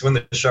 Yeah, it's when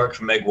the shark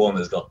from Meg 1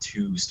 has got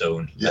 2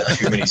 stone. Yeah,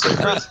 too many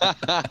stones.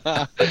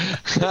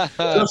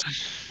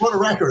 What a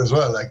record as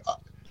well. Like,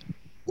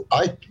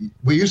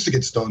 we used to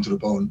get stoned to the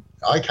bone.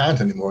 I can't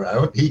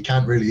anymore. He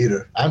can't really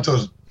either.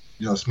 Anto's,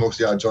 you know, smokes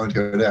the odd joint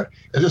here and there.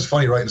 It's just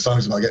funny writing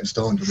songs about getting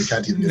stoned when we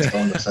can't even get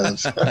stoned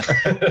ourselves.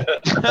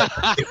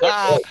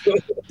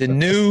 The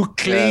new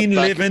clean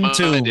living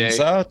TOOMS.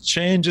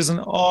 Changes in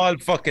all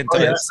fucking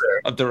types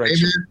of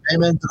direction.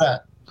 Amen to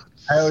that.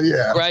 Hell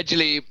yeah.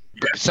 Gradually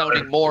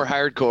sounding more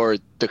hardcore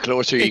the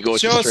closer you go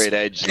to straight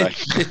edge. Like.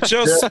 It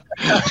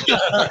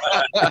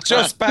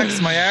just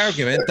backs my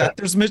argument that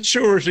there's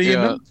maturity in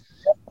it.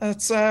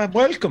 That's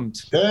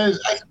welcomed. Yeah,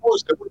 I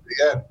suppose there would be,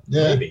 yeah.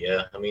 Maybe,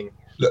 yeah. I mean,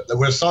 look,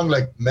 with a song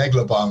like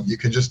Megalobong, you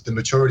can just, the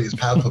maturity is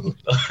palpable.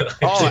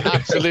 Oh,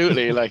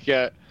 absolutely. Like,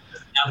 yeah.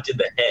 Out in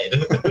the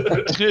head.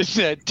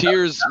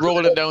 Tears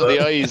rolling down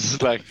the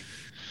eyes. Like,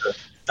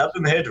 Stab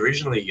in the head,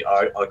 originally,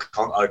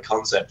 our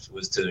concept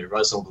was to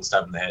write a song called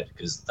Stab in the Head,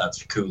 because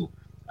that's cool.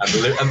 And the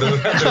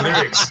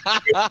lyrics.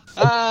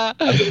 And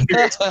the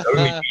lyrics would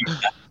only be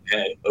that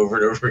head over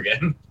and over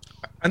again.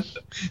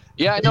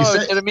 Yeah, I know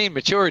what I mean.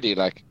 Maturity,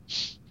 like.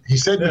 He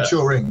said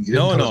maturing.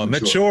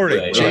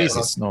 Maturing.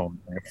 Jesus, no.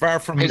 Far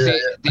from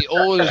the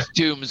old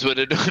TOOMS would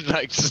have done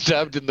like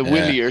stabbed in the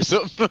willy or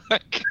something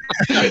like.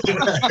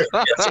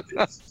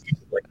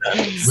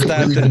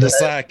 Stabbed in the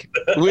sack.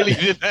 Willy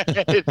in the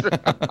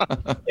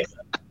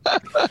head.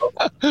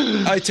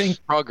 I think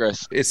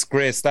progress. It's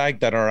Grey Stag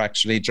that are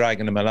actually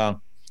dragging them along,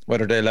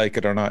 whether they like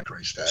it or not.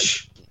 Grey Stag.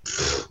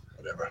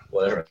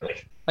 Whatever.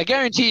 I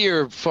guarantee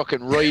you're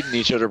fucking riding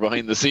each other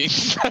behind the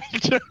scenes.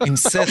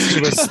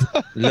 Incestuous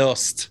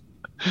lust.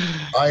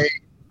 I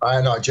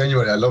know,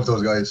 genuinely, I love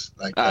those guys.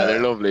 Like, they're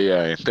lovely.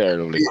 Yeah, they're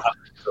lovely.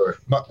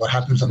 What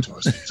happens on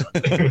tours?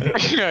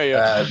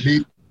 Yeah.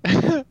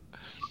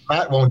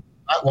 Matt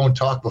won't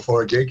talk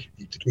before a gig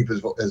to keep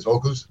his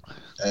vocals.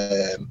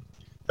 There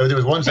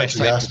was one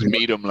section he asked me to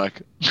meet him,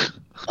 like.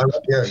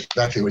 Yeah,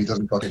 exactly. When he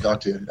doesn't fucking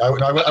talk to you.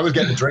 I was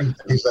getting a drink.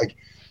 And he's like,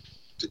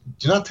 do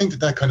you not think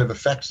that kind of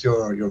affects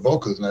your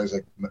vocals? And I was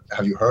like,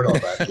 have you heard all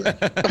that?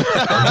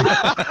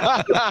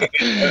 Like,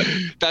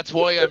 that's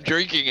why I'm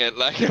drinking it.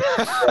 Like,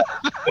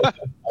 I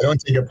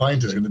don't think a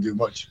pint is going to do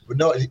much. But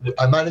no,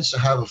 I managed to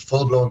have a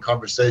full-blown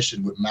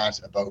conversation with Matt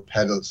about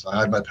pedals. I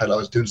had my pedal. I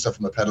was doing stuff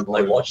with my pedal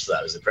board. I watched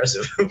that. It was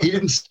impressive. He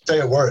didn't say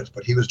a word,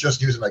 but he was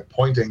just using like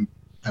pointing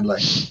and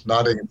like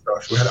nodding and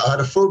stuff. I had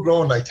a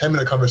full-blown like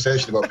 10-minute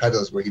conversation about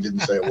pedals where he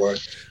didn't say a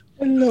word.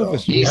 I love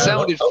it. He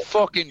sounded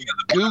fucking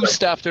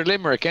goosed after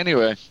Limerick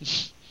anyway.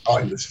 Oh,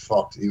 he was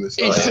fucked. He was.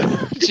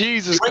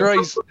 Jesus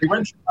Christ. He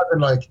went from having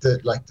like the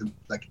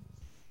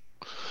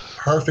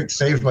perfect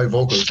saved my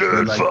vocals.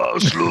 To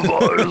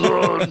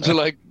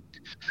like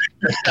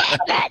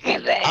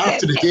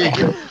after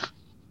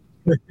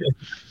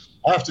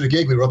the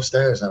gig, we were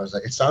upstairs and I was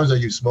like, it sounds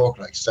like you smoke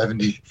like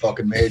 70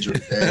 fucking major a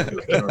day.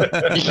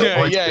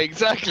 Yeah,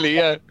 exactly,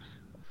 yeah.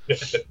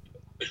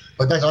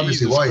 But that's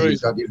obviously why he's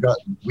got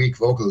weak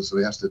vocals, so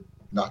he has to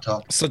not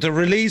talk. So the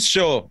release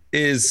show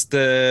is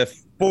the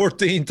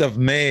 14th of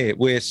May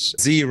with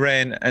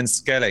Z-Ren and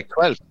Skellig.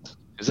 12th,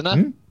 isn't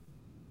it?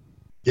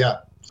 Yeah,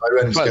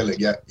 Z-Ren and Skellig,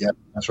 yeah,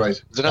 that's right.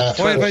 Is it not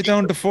why have I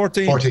down the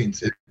 14th?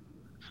 14th.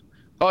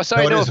 Oh,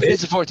 sorry, no,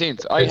 it's the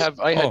 14th. I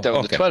had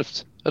down the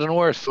 12th. I don't know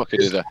where the fuck it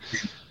is. God.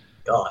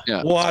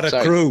 Yeah. What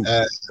a crew.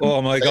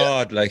 Oh my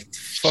God, like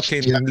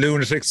fucking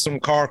lunatics from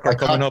Cork are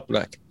coming up,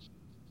 like.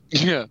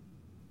 Yeah.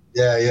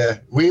 Yeah.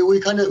 We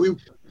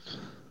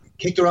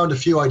kicked around a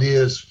few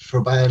ideas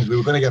for bands. We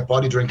were going to get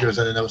Body Drinkers,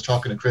 and then I was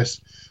talking to Chris.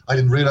 I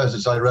didn't realize that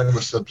Z-Ren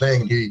was still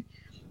playing, and he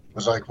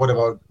was like, "What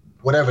about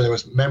whatever?" There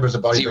was members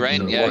of Body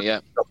Drinkers. Z-Ren,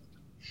 yeah.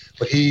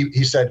 But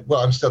he said,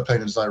 "Well, I'm still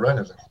playing in Z-Ren."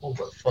 I was like, "Oh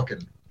well,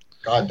 fucking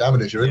god damn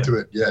it! If you're into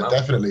it, yeah,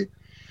 definitely."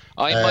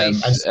 I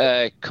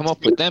might come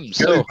up with them.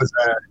 So,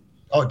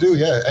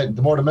 the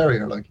more the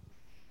merrier. Like,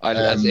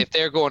 if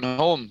they're going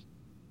home,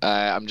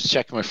 I'm just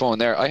checking my phone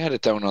there. I had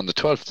it down on the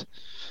 12th.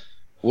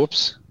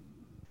 Whoops.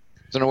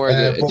 Don't know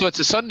where so it's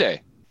a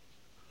Sunday.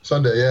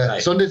 Sunday, yeah.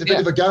 Right. Sunday's a bit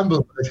of a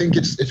gamble. I think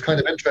it's kind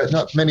of interesting.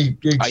 Not many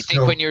gigs. I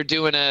think when you're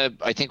doing a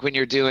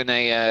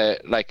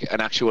like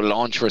an actual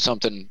launch for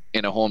something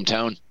in a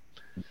hometown,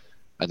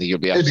 I think you'll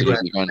be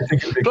absolutely gone.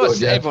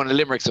 Plus, everyone in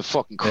Limerick's a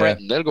fucking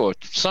cretin. They'll go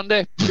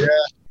Sunday. Yeah.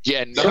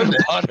 Yeah, no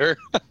bother.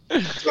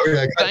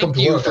 Sorry, thank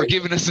you for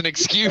giving us an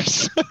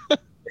excuse.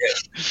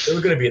 They were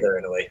going to be there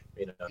anyway,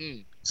 you know.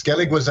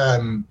 Skellig was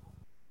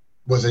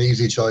an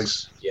easy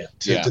choice. Yeah.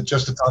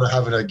 Just the thought of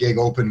having a gig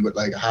open with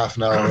like a half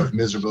an hour of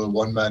miserable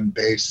one-man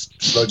bass,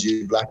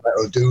 sludgy black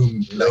metal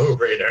doom, no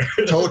brainer,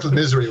 total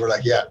misery. We're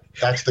like, yeah,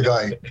 that's the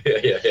guy.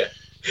 Yeah.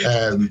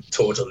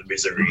 Total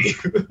misery.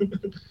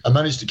 I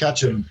managed to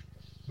catch him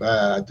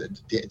at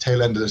the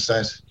tail end of the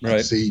set.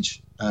 Right.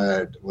 Siege.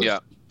 I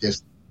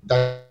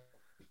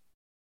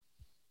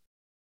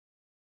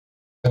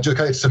just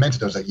kind of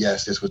cemented. I was like,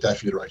 yes, this was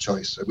definitely the right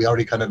choice. We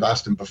already kind of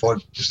asked him before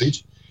the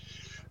Siege,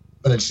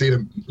 and then seen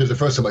him. It was the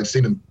first time I'd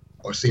seen him.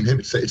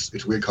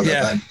 It's weird calling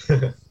that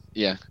band.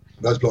 Yeah.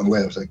 I was blown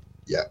away. I was like,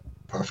 yeah,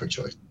 perfect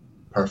choice.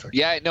 Perfect.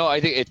 Yeah, no, I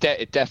think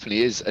it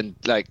definitely is. And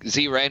like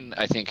Z-Ren,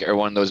 I think, are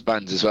one of those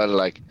bands as well,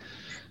 like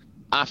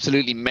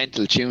absolutely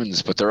mental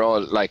tunes, but they're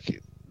all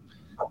like,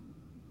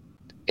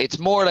 it's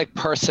more like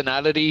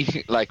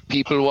personality, like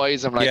people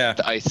wise. I'm like,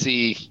 I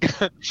see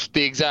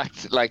the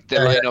exact, like the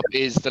lineup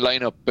is the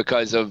lineup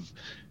because of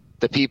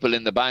the people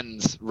in the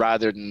bands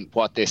rather than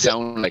what they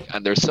sound like.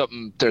 And there's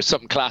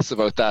something class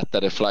about that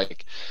if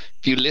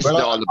you listen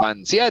to all the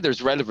bands,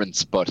 there's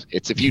relevance, but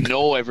it's if you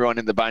know everyone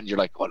in the band, you're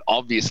like, well,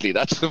 obviously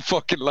that's the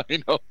fucking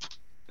lineup.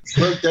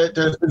 Well,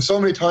 there's been so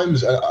many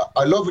times.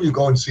 I love when you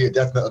go and see a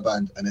death metal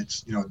band, and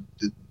it's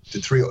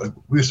the trio.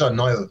 We saw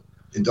Niall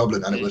in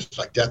Dublin, and it was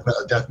like death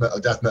metal, death metal,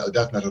 death metal,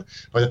 death metal.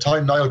 By the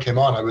time Niall came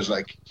on, I was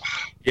like,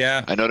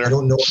 yeah, I don't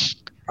know if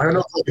I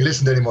can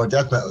listen to any more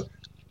death metal.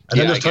 And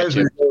then there's times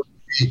where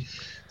the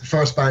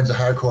first band's a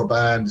hardcore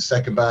band, the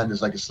second band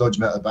is like a sludge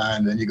metal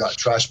band, and you got a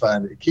trash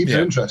band. It keeps it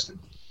interesting.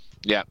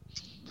 Yeah.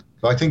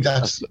 So I think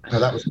that was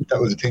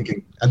the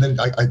thinking. And then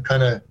I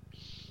kind of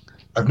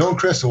I've known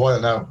Chris a while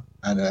now,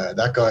 and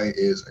that guy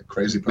is a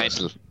crazy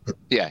person. Mental.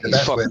 Yeah,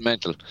 he's fucking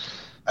mental.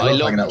 I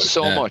love him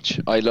so much.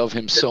 I love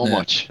him so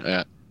much.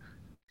 Yeah.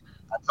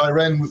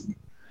 Siren,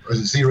 or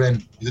is it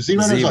Ziren? Is it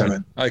Ziren or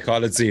Siren? I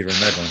call it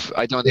Ziren.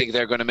 I don't think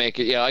they're going to make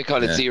it. Yeah, I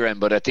call it Ziren,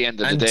 but at the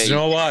end of the day, you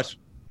know what?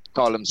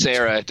 Call him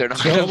Sarah. They're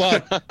not. You know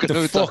what?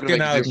 The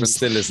fucking album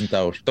still isn't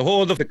out. The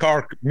whole of the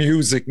Cork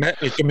music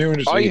metal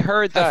community. I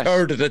heard that. I've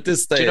heard it at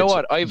this stage. Do you know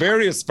what?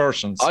 Various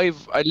versions. I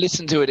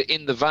listened to it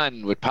in the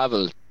van with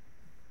Pavel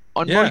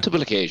on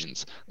multiple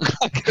occasions.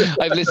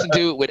 I've listened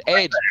to it with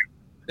Ed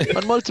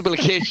on multiple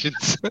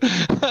occasions.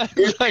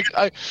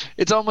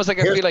 It's almost like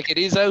I feel like it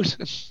is out.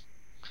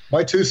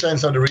 My 2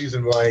 cents on the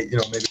reason why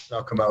maybe it's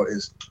not come out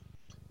is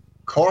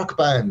Cork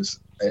bands.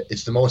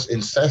 It's the most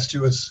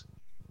incestuous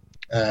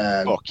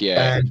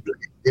band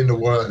in the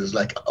world. Is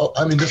like, oh,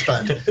 I'm in this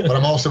band, but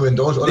I'm also in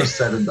those other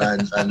 7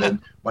 bands, and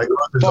then my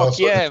brother's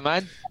also. Yeah,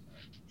 man.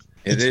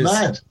 It's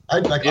mad.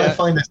 I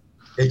find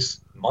it's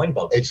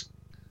mind-boggling.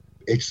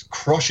 It's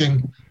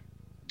crushing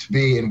to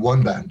be in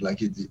one band. Like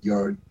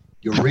your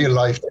real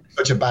life,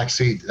 such a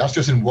backseat. That's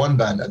just in one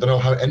band. I don't know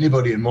how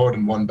anybody in more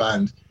than one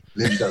band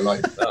lives their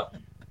life.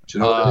 Do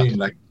you know what I mean?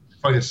 Like,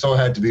 I find it so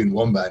hard to be in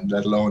one band,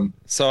 let alone.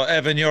 So,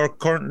 Evan, you're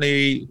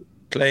currently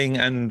playing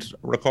and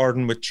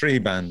recording with 3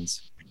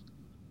 bands.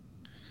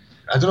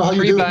 I don't know how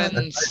you do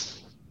it.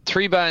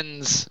 3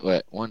 bands.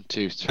 Wait, 1,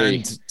 2, 3.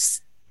 And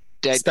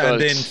Dead stand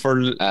Cult, in for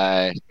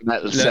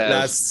Metal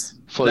Cells,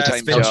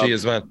 full-time job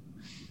as well.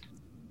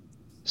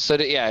 So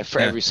that, for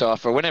every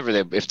software, whenever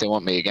if they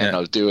want me again,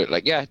 I'll do it.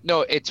 Like,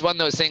 it's one of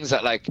those things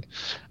that, like,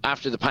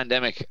 after the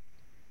pandemic,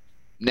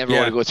 never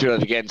want to go through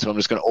that again. So I'm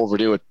just going to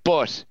overdo it.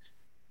 But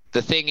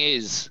the thing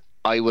is,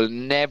 I will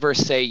never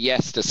say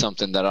yes to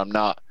something that I'm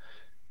not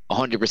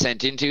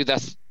 100% into.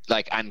 That's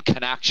like, and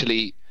can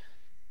actually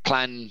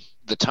plan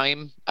the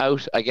time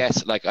out, I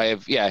guess. Like, I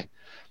have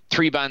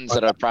 3 bands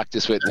that I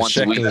practice with once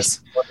a week.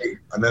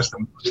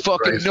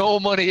 Fucking no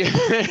money.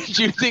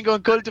 Do you think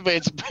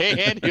Uncultivate's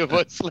pay any of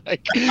us?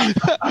 Like,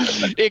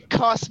 it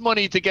costs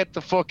money to get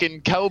the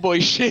fucking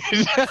cowboy shit.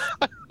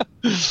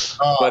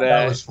 But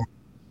that was fun.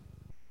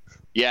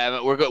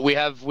 Yeah, we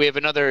have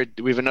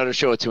another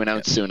show to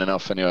announce soon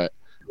enough anyway.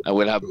 And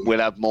we'll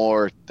have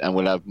more and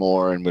we'll have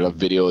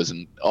videos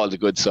and all the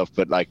good stuff.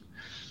 But like,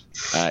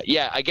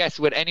 I guess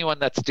with anyone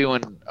that's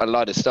doing a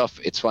lot of stuff,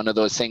 it's one of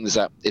those things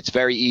that it's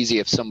very easy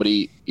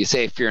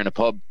if you're in a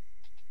pub,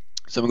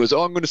 someone goes,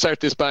 "Oh, I'm going to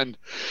start this band."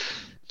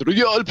 They're like,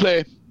 "Yeah, I'll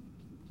play."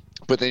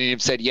 But then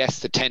you've said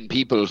yes to 10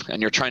 people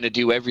and you're trying to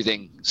do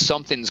everything.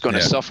 Something's going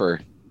to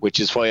suffer,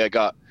 which is why I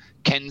got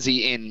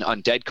Kenzie in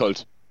on Dead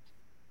Cult,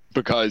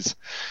 because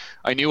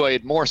I knew I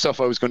had more stuff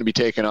I was going to be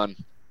taking on.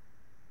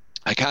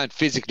 I can't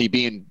physically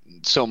be in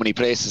so many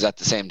places at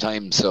the same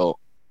time, so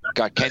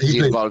got Kenzie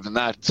involved in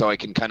that, so I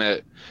can kind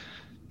of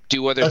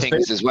do other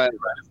things as well. Do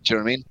you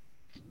know what I mean?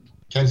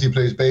 Kenzie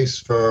plays bass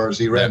for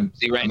Z-Ren.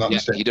 Z-Ren,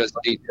 he does,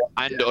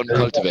 and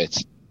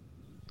Uncultivates.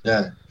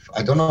 Yeah,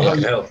 I don't know how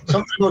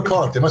something about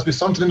Cork. There must be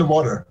something in the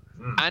water.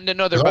 And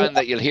another band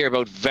that you'll hear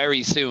about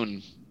very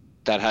soon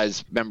that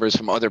has members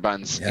from other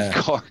bands in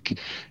Cork,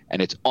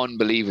 and it's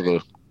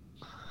unbelievable.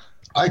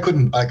 I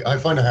find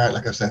it hard,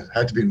 like I said,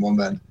 hard to be in one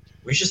band.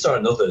 We should start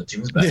another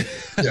TOOMS band.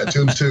 Yeah,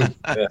 TOOMS 2.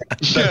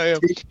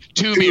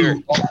 Two-meter.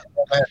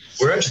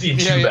 We're actually in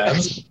 2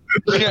 bands.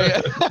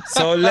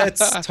 So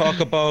let's talk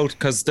about,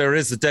 because there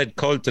is a Dead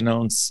Cult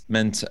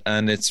announcement,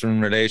 and it's in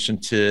relation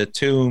to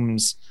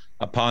TOOMS,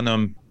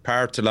 Eponum,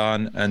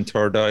 Partholon, and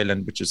Third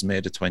Island, which is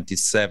May the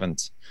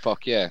 27th.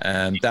 Fuck yeah.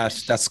 And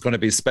that's going to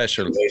be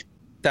special.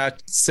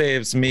 That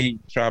saves me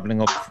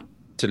travelling up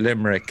to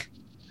Limerick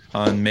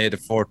on May the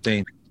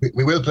 14th.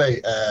 We will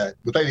play.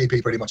 We'll play the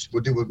EP pretty much.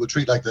 We'll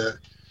treat like the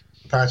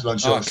Partholon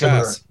show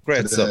similar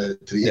Great to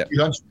the EP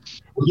launch.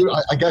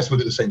 I guess we'll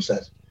do the same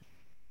set.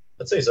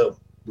 I'd say so.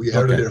 We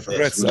heard it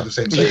first. We'll do the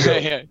same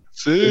set.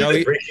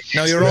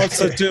 Now you're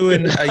also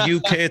doing a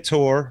UK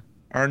tour,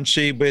 aren't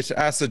you, with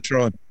Acid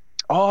Throne?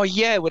 Oh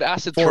yeah, with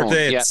Acid 4 Throne.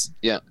 dates.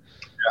 Yeah.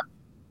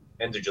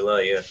 End of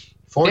July. Yeah.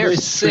 4 They're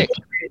days. Sick.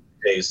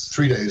 3 days.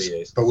 3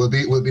 days. But we'll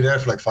be there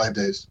for like 5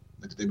 days,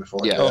 like the day before.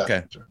 Yeah.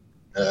 Okay.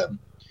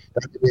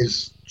 That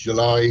is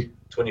July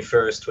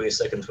 21st,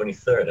 22nd,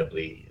 23rd, I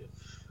believe.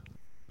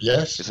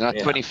 Yes. It's not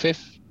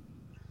 25th.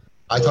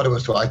 I thought it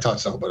was. I thought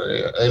so, but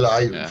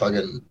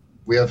fucking.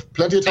 We have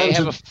plenty of time. They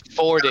have a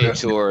 4-day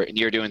tour, and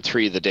you're doing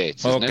 3 of the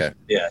dates. Isn't it?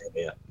 Yeah.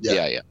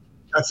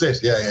 That's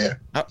it.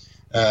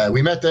 Yeah.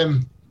 We met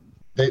them.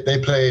 They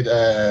played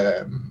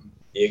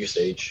Jaeger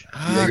Stage.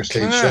 Jaeger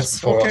Stage just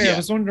before. Okay, I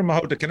was wondering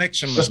how the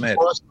connection was made.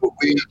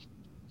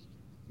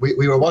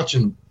 We were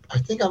watching. I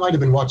think I might have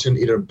been watching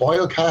either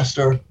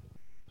Boylecaster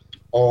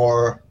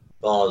or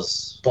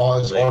Boz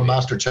or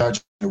Master Charge,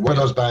 one of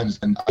those bands,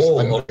 and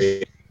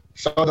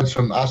saw them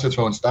from Acid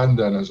Throne stand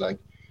there, and I was like,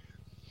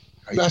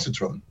 "Are you Acid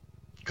Throne?"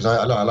 Because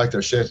I like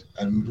their shit,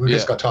 and we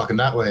just got talking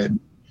that way. And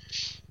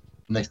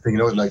next thing you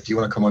know, it's like, "Do you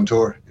want to come on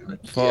tour?"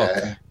 Like,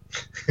 yeah,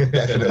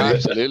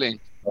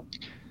 absolutely.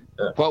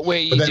 What way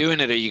are you doing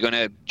it? Are you going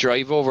to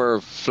drive over,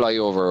 or fly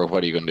over, or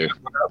what are you going to do?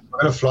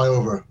 We're going to fly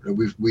over.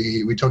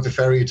 We took the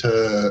ferry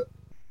to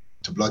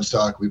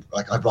Bloodstock.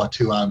 I brought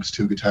 2 amps,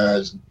 2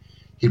 guitars. And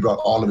he brought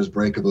all of his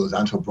breakables.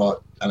 Anto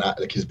brought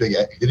his big.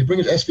 Did he bring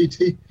his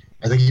SVT?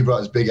 I think he brought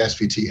his big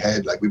SVT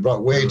head. Like, we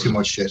brought way too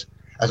much shit,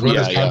 as well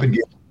as camping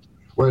gear.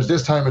 Whereas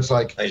this time it's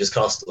like it just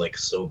cost like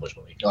so much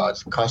money. Oh,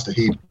 it's cost a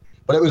heap,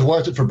 but it was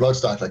worth it for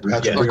Bloodstock. Like, we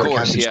had to bring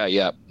our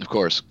camping. Of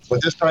course.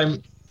 But this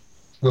time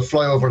we'll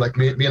fly over. Like,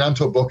 me and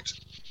Anto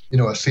booked,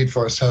 a seat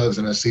for ourselves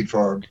and a seat for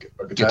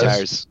our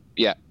guitars.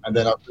 Yeah. And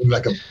then I'll bring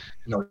like 2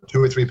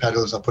 or 3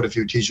 pedals. I'll put a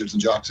few t-shirts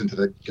and jocks into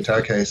the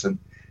guitar case, and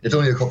it's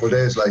only a couple of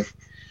days. Like,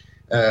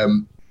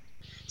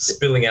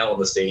 spilling out on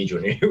the stage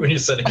when you're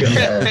setting up.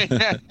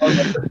 Yeah.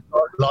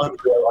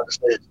 Lingerie on the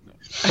stage.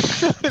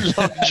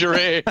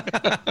 Lingerie.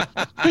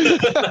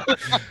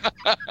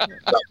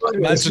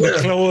 Imagine the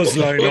clothes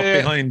line up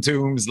behind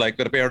TOOMS, like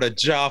with a pair of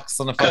jocks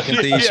on a fucking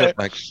t-shirt.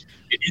 Like,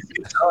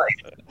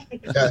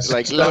 it's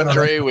like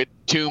lingerie with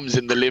TOOMS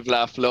in the Live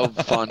Laugh Love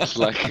font.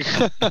 Like.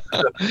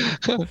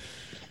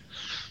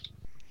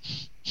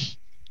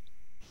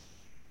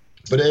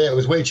 But it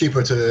was way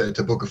cheaper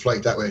to book a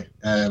flight that way.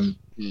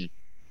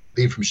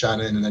 Leave from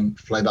Shannon and then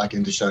fly back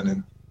into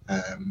Shannon.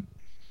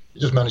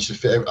 You just managed to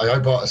fit. I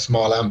bought a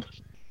small amp.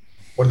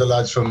 One of the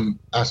lads from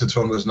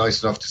Acetron was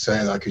nice enough to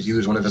say that I could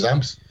use one of his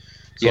amps,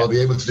 so I'll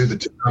be able to do the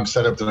 2 amp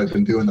setup that I've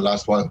been doing the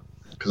last while.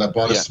 Because I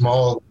bought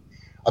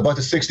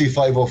the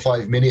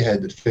 6505 mini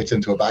head that fits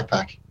into a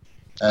backpack,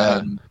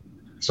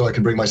 so I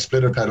can bring my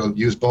splitter pedal,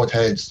 use both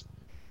heads.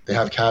 They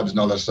have cabs and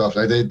all that stuff.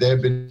 Like, they've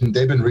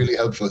been really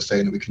helpful,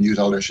 saying that we can use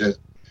all their shit.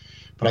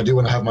 But I do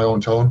want to have my own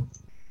tone.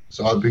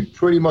 So I'll be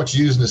pretty much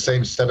using the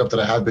same setup that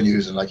I have been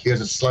using. Like,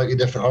 here's a slightly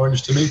different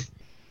orange to me,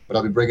 but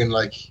I'll be bringing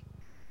like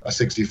a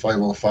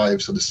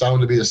 6505. So the sound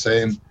will be the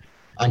same.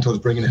 Anto's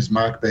bringing his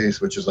Mark bass,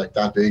 which is like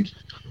that big.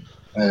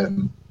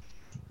 I'm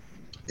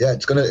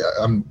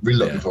really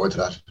looking forward to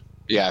that.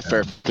 Yeah,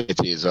 fair play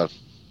to you as well.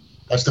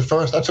 That's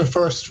our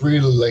first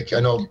real, like, I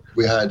know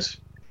we had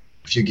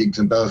a few gigs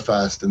in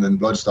Belfast and then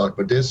Bloodstock,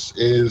 but this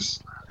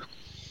is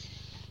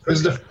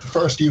the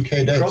first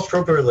UK day.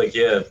 Proper, like,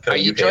 yeah. Are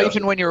you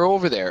driving when you're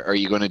over there, or are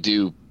you going to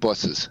do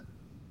buses?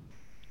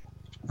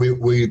 We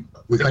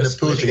kind of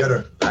pull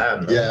together.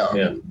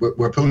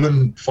 We're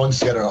pulling funds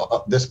together.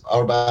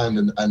 Our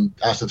band and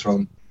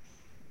Acetron.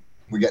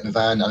 We're getting a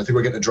van, and I think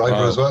we're getting a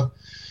driver as well.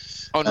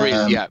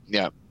 Unreal, yeah.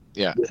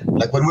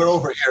 Like, when we're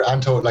over here,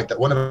 Anto, like, that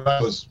one of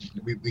Anto's,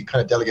 we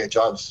kind of delegate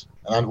jobs,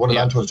 and one of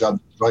Anto's jobs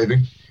is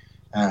driving,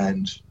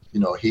 and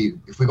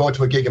if we go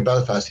to a gig in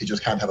Belfast, he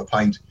just can't have a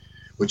pint,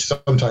 which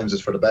sometimes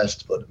is for the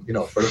best, but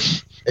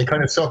it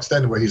kind of sucks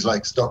then where he's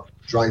like stuck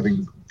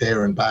driving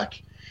there and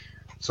back,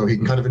 so he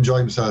can kind of enjoy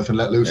himself and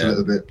let loose a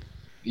little bit.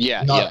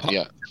 Yeah.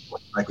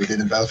 Like we did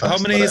in Belfast. How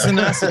many is in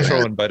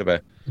Acetron, by the way?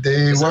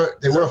 They were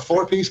a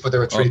 4-piece, but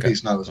they're a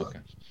 3-piece now as well. Okay.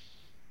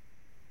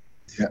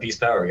 Yeah. 3-piece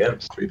power again.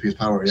 3-piece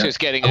power, yeah. Just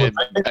getting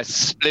a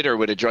splitter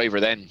with a driver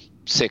then,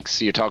 6.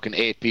 So you're talking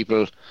 8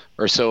 people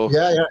or so.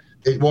 Yeah.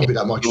 It won't be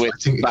that much. With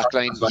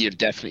backline, you'll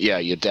definitely be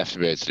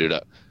able to do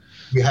that.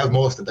 We have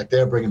most of it. Like,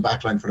 they're bringing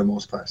backline for the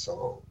most part.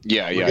 So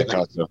I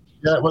thought so.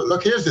 Yeah, well,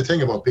 look, here's the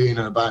thing about being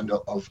in a band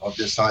of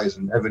this size,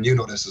 and Evan, you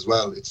know this as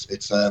well.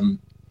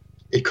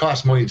 It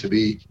costs money to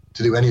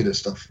do any of this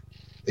stuff.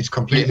 It's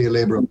completely a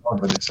labor of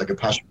love, and it's like a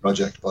passion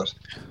project. But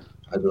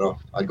I don't know.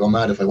 I'd go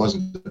mad if I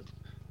wasn't.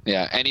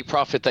 Yeah, any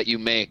profit that you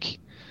make,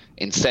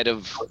 instead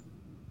of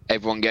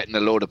everyone getting a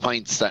load of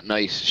pints that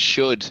night,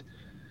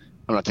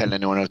 I'm not telling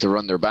anyone how to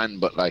run their band,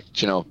 but, like,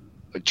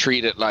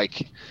 treat it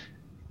like,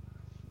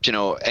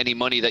 any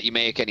money that you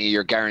make, any of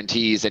your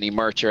guarantees, any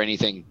merch or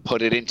anything,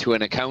 put it into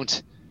an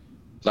account.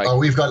 Like,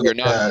 we've got,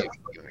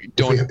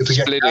 don't if we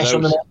split get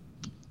it out.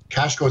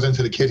 Cash goes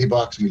into the kitty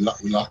box, and we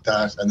lock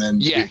that, and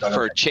then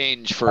for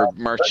change for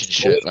merch and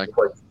shit. Like,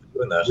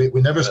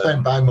 we never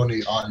spend band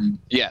money on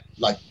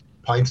like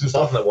pints and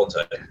stuff. That one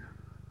time.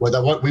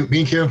 Well, me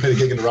and Kieran played a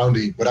gig in the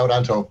Roundy without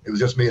Anto. It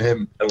was just me and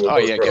him.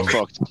 Get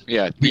fucked.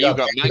 Yeah, you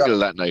got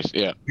mangled that night.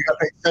 Yeah, we got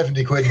paid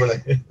 70 quid. We're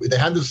like, they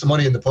handed us some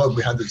money in the pub.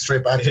 We handed it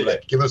straight back to them,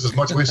 like, give us as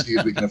much whiskey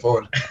as we can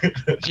afford.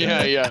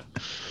 Yeah.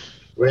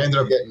 We ended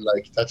up getting,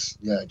 like,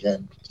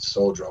 again,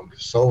 so drunk.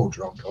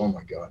 Oh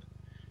my god.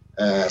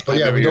 But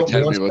yeah, we don't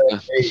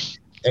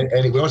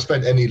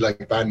spend any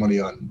like band money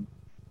on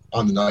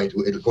the night.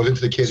 It goes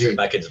into the kitty. Straight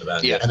back into the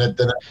band. Yeah. And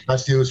then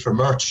that's used for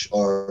merch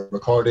or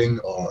recording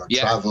or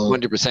travel.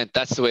 100%.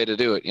 That's the way to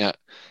do it. Yeah,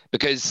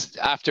 because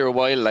after a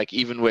while, like,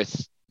 even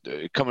with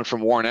coming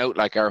from Worn Out,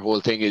 like, our whole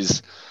thing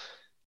is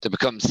to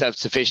become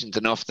self-sufficient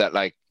enough that,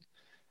 like,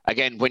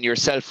 again, when you're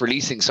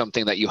self-releasing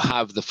something, that you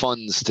have the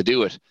funds to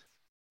do it.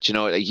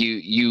 Like,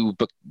 you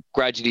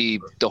gradually,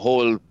 the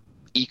whole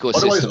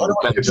ecosystem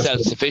becomes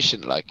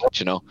self-sufficient, like,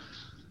 that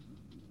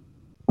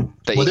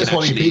this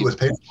one EP was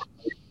paid for.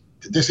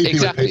 This EP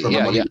was paid for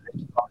my money.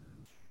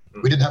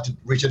 We didn't have to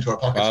reach into our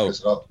pockets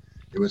at all.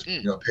 It was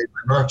paid by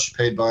merch,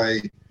 paid by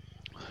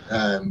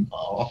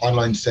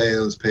online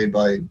sales, paid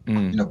by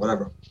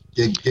whatever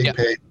gig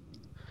paid.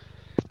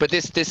 But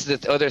this is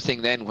the other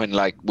thing then, when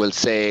like we'll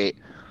say,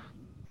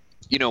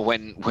 you know,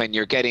 when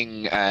you're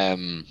getting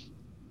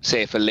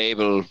say if a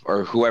label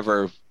or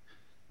whoever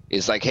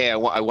is like, hey, I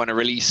want to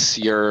release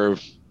your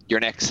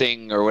next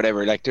thing or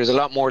whatever, like there's a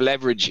lot more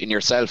leverage in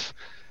yourself,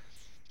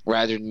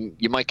 rather than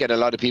you might get a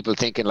lot of people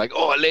thinking like,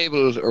 oh, a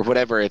label or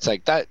whatever. It's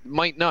like that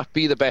might not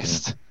be the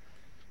best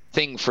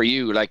thing for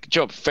you. Like,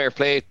 Joe, fair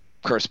play,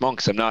 Curse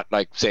Monks. I'm not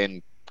like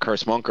saying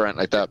Curse Monk or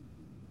anything like that,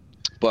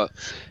 but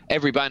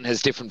every band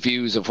has different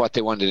views of what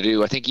they wanted to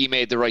do. I think he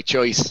made the right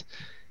choice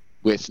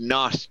with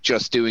not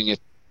just doing it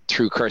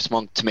through Curse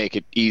Monk to make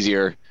it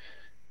easier,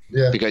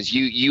 because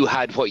you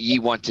had what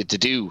you wanted to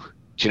do,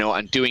 you know,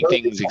 and doing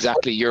things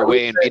exactly your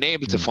way and being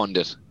able to fund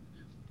it.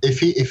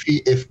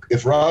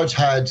 If Raj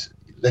had,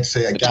 let's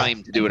say, a gap,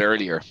 time to do it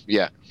earlier,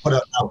 put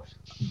out now,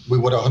 we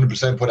would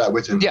 100% put out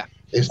with him.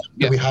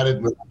 We had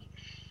it.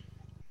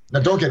 Now,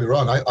 don't get me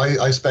wrong.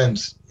 I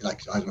spent,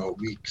 like, I don't know,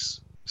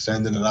 weeks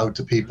sending it out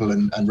to people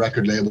and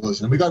record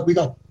labels, and we got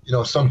you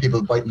know, some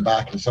people biting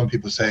back and some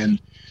people saying,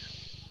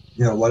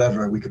 you know,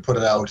 whatever, we could put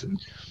it out,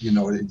 and you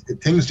know,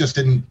 things just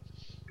didn't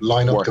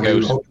line up the way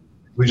we hoped.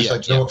 We just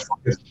like, you know what, fuck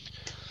it.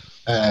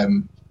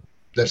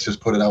 Let's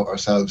just put it out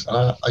ourselves,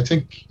 and I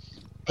think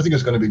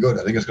it's going to be good.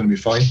 I think it's going to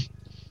be fine.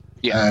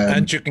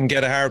 And you can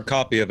get a hard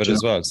copy of it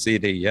as well,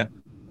 CD.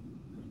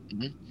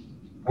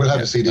 We'll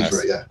have a CD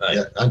for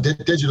it, and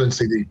digital and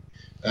CD.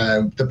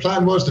 The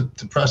plan was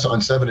to press it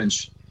on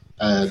 7-inch.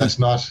 That's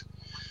not.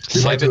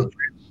 We might do it.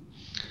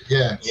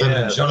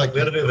 7-inch. You know, like we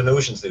had a bit of a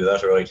notion to do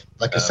that, right?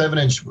 Like a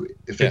 7-inch,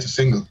 if it's a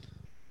single,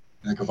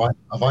 like a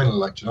vinyl,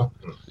 like, you know.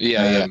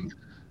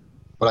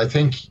 But I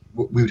think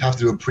we would have to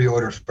do a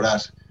pre-order for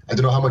that. I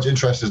don't know how much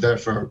interest is there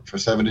for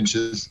 7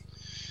 inches.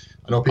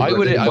 I know people.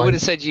 I would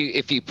have said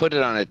if you put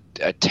it on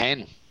a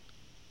 10,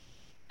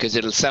 because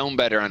it'll sound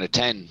better on a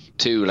 10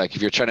 too. Like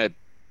if you're trying to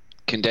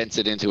condense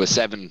it into a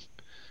 7,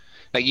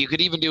 like you could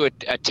even do a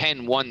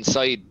 10 one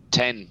side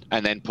 10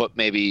 and then put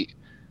maybe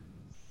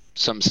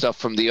some stuff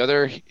from the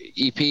other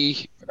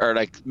EP, or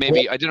like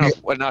maybe I don't know,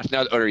 well, not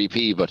other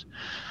EP, but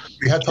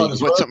we had thought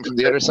put something from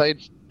the other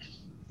side.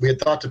 We had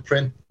thought to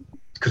print,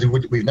 because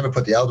we've never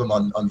put the album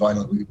on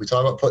vinyl. We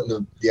thought about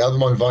putting the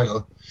album on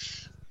vinyl,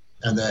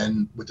 and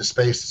then with the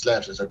space that's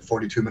left, it's like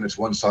 42 minutes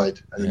one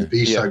side, and then the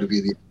B side would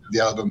be the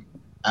album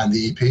and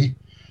the EP.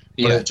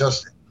 But it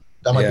just,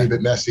 that might be a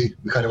bit messy.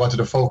 We kind of wanted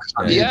to focus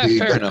on the EP.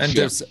 Fair enough. And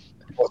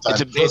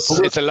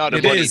it's a lot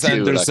of money too.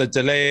 And there's a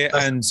delay,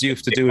 and you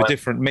have to do a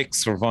different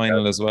mix for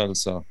vinyl as well.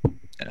 So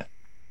to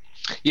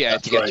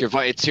get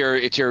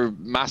it's your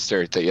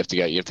master that you have to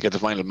get. You have to get the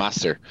vinyl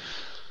master.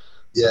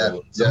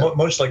 So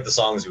much like the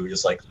songs, we were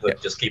just like,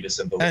 look, just keep it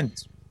simple. And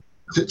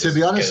to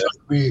be honest,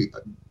 the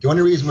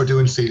only reason we're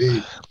doing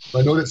CD,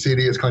 I know that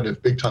CD is kind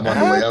of big time on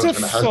the way out, and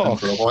it has been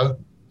for a while.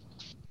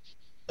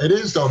 It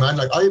is though, man.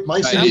 Like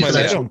my CD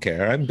collection, I don't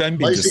care. I'm being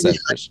just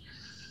selfish.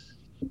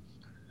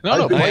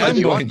 I've been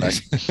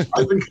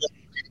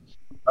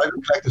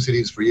collecting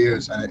CDs for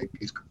years, and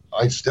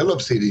I still love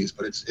CDs,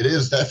 but it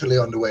is definitely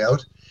on the way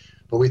out.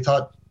 But we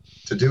thought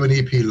to do an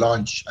EP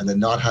launch and then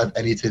not have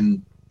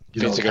anything,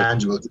 you know,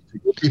 tangible to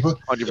people.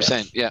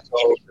 100%,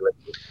 So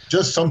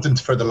just something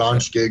for the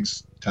launch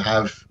gigs to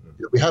have.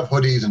 You know, we have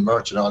hoodies and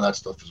merch and all that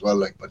stuff as well,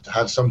 like, but to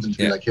have something to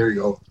be like, here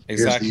you go.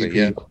 Exactly.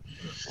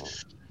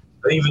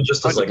 Even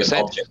just as 100%. Like an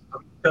object,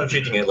 I'm kind of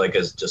treating it like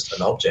as just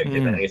an object,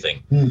 if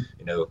anything. You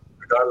know,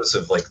 regardless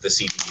of like the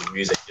CD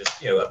music,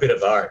 just, you know, a bit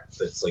of art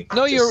that's like.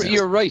 No,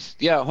 you're right.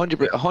 Yeah,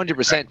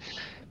 100%.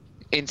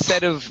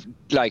 Instead of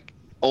like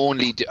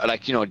only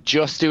like, you know,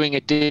 just doing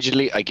it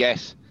digitally, I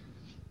guess.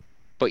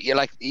 But you're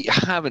like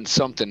having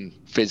something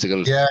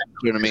physical. Yeah,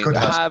 you know what I mean.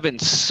 Having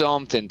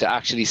something to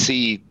actually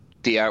see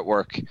the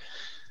artwork.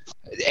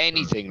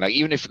 Anything, like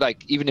even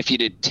if you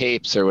did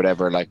tapes or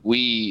whatever, like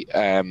we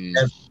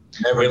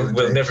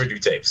we'll never do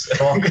tapes.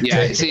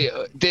 See,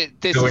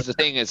 this is the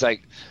thing. It's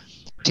like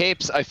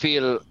tapes, I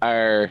feel,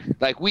 are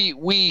like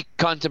we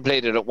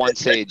contemplated at one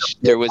stage.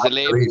 There was a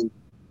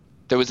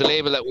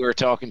label that we were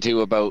talking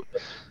to about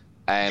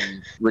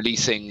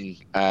releasing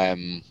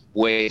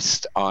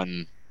Waste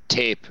on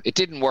tape. It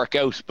didn't work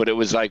out, but it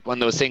was like one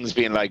of those things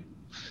being like,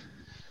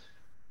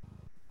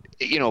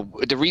 you know,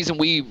 the reason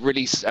we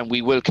release and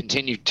we will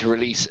continue to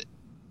release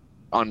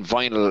on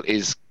vinyl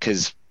is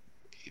because,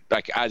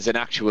 like, as an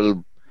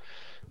actual,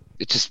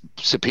 it's just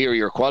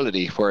superior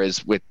quality.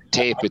 Whereas with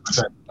tape,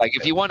 it's like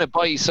if you want to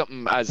buy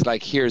something as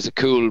like, here's a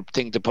cool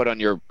thing to put on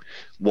your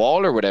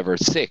wall or whatever,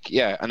 sick,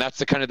 and that's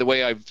the kind of the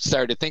way I've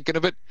started thinking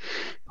of it.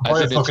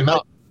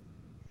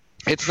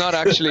 It's not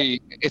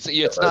actually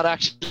it's not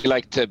actually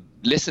like to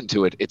listen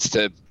to it. It's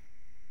to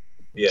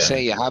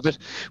say you have it,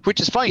 which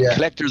is fine.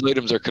 Collector's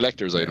items are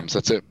collector's items.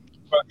 That's it.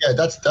 Yeah,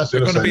 that's.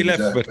 You're going to be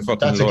left with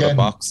fucking load of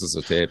boxes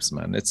of tapes,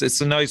 man.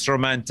 It's a nice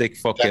romantic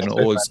fucking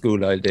old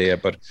school idea,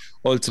 but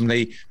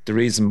ultimately the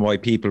reason why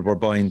people were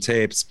buying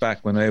tapes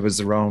back when I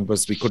was around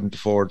was we couldn't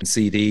afford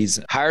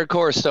CDs.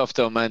 Hardcore stuff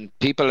though, man.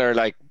 People are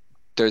like,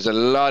 there's a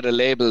lot of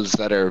labels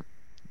that are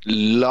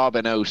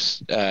lobbing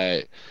out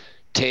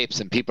tapes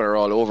and people are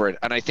all over it.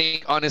 And I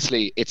think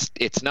honestly,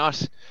 it's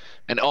not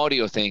an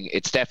audio thing.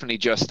 It's definitely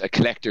just a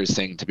collector's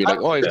thing to be like,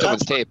 oh, it's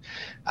someone's tape,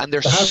 and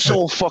they're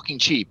so fucking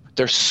cheap.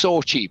 They're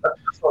so cheap.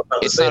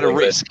 It's not a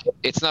risk.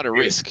 It's not a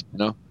risk, you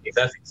know.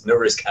 Exactly, it's no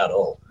risk at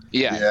all.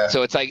 Yeah.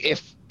 So it's like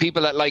if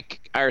people that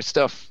like our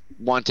stuff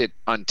want it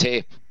on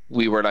tape,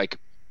 we were like,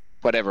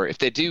 whatever. If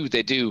they do,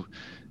 they do.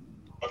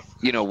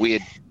 You know, we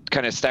had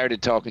kind of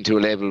started talking to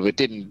a label, but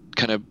didn't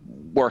kind of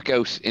work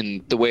out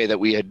in the way that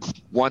we had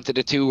wanted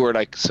it to. Or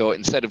like, so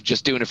instead of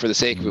just doing it for the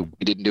sake of it,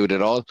 we didn't do it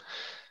at all.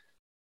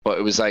 But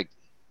it was like,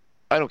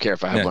 I don't care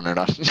if I have one or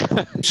not.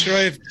 I'm sure I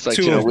have like,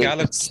 two of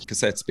Gallett's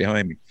cassettes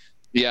behind me.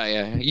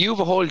 Yeah. You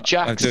have a whole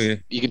jacks.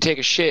 You can take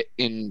a shit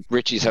in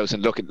Richie's house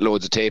and look at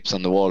loads of tapes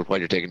on the wall while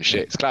you're taking a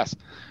shit. It's class.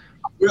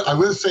 I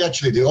will say,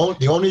 actually, the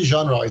only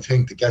genre I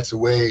think that gets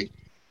away,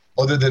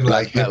 other than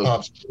like hip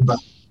hop,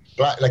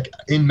 like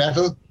in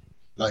metal,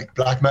 like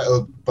black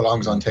metal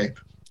belongs on tape.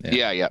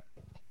 Yeah.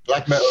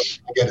 Black metal,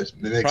 I get it.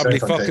 It probably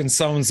fucking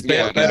sounds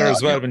better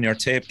as well when your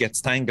tape gets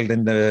tangled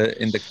in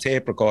the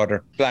tape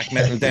recorder. Black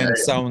metal then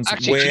sounds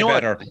way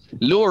better.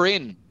 Lure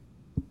In,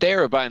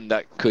 they're a band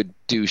that could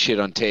do shit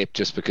on tape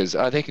just because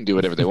they can do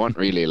whatever they want,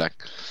 really. Like,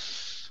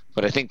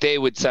 but I think they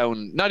would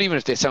sound, not even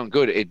if they sound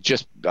good,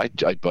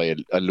 I'd buy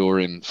a Lure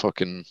In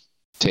fucking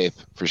tape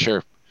for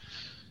sure.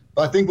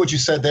 But I think what you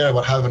said there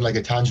about having like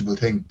a tangible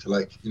thing to,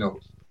 like, you know,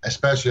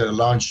 especially at a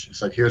launch,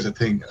 it's like, here's a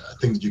thing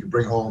that you can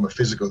bring home, a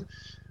physical.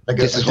 Like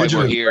this is why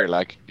we're here,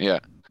 like, yeah,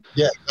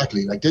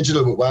 exactly. Like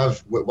digital with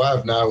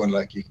WAV now, and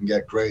like you can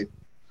get great,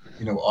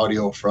 you know,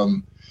 audio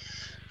from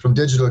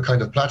digital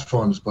kind of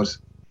platforms. But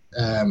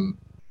I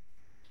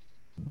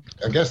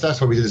guess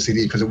that's why we did the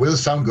CD, because it will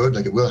sound good.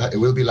 Like it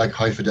will be like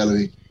high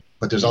fidelity,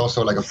 but there's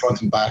also like a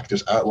front and back.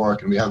 There's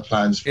artwork, and we have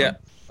plans for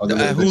other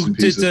little bits and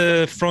pieces. Who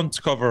did the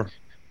front cover?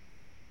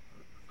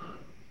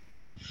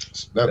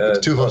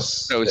 Two of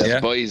us.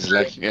 Boys,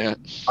 like, yeah.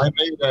 I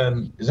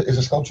made is it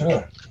a sculpture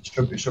there?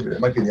 It should be. It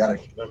might be in the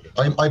attic.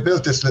 I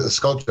built this little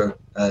sculpture.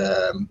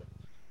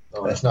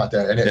 It's not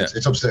there, and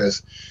it's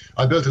upstairs.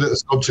 I built a little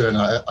sculpture,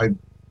 and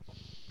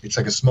it's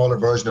like a smaller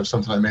version of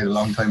something I made a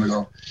long time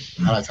ago,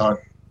 and I thought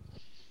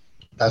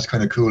that's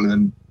kind of cool. And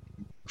then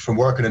from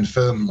working in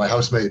film, my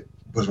housemate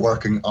was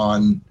working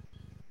on.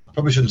 I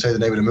probably shouldn't say the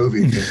name of the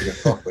movie in case I get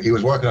fucked, but he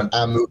was working on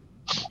a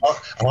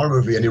horror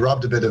movie, and he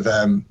robbed a bit of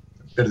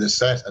the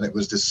set, and it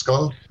was this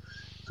skull.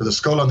 So the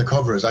skull on the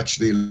cover is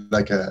actually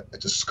like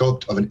it's a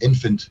sculpt of an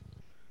infant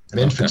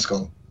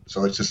skull.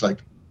 So it's just like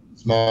a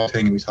small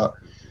thing, and we thought,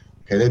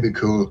 okay, that'd be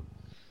cool.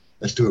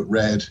 Let's do it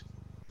red.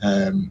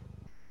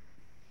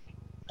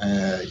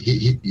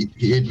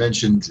 He had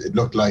mentioned it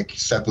looked like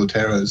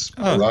Sepultura's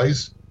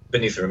Rise.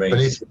 Beneath the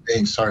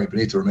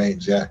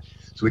Remains, yeah.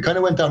 So we kind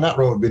of went down that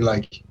road, being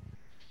like,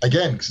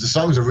 again, because the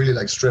songs are really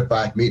like stripped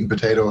back, meat and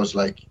potatoes,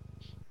 like,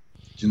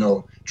 you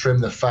know, trim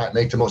the fat,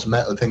 make the most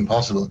metal thing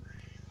possible.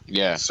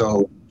 Yeah.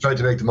 So tried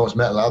to make the most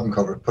metal album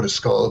cover, put a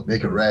skull,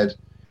 make it red,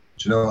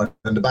 you know,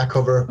 and the back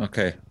cover.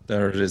 Okay,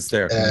 there it is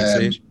there. Can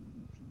you see it?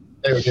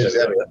 There it is,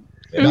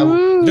 yeah. Now,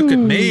 look at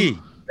me.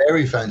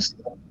 Very fancy.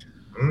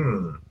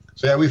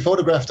 So yeah, we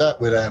photographed that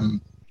with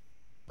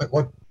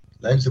what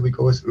lens did we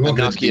go with? A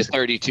Nokia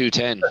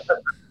 3210.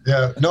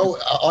 Yeah, no,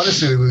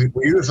 honestly, we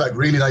used like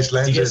really nice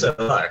lenses.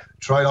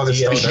 Tried all this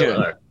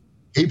stuff.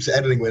 Heaps of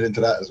editing went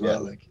into that as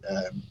well. Like,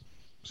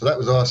 so that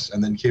was us,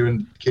 and then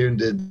Kieran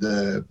did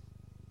the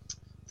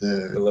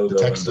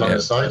text on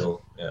the side.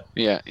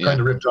 Yeah. Kind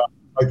of ripped off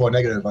typo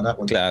negative on that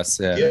one. Class,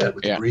 with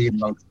the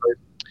green on the side.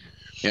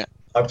 Yeah.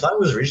 Our plan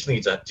was originally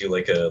to do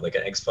like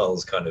an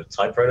X-Files kind of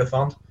typewriter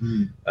font.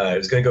 It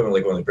was going to go in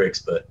like one of the bricks,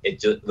 but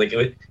it just like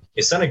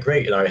it sounded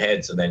great in our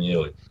heads, and then, you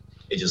know,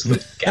 it just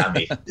looked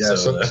gammy.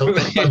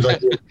 Sometimes I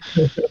did.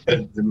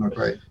 It didn't look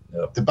right.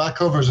 Yep. The back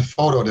cover is a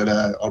photo that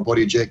our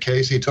buddy Jake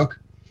Casey took.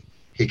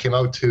 He came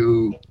out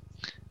to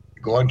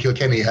go on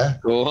Kilkenny, huh?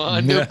 Go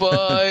on, the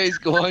boys.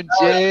 Go on,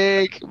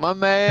 Jake, my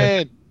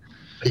man.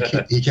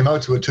 He came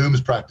out to a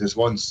TOOMS practice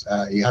once.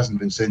 He hasn't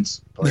been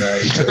since, but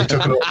he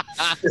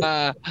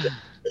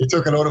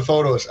took a load of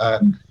photos.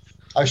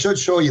 I should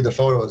show you the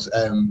photos,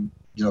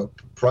 you know,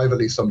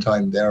 privately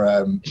sometime.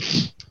 They're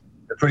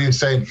pretty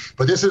insane.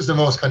 But this is the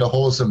most kind of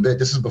wholesome bit.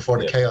 This is before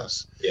the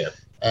chaos. Yeah.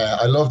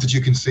 I love that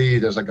you can see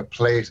there's like a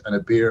plate and a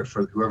beer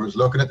for whoever's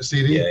looking at the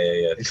CD. Yeah.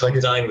 It's like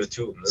dine with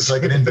TOOMS. It's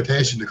like an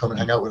invitation to come and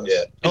hang out with us.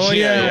 Yeah. Oh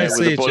yeah, I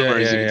see it.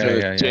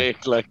 Yeah.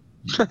 Jake, like.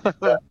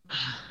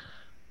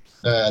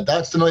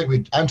 That's the night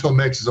Anton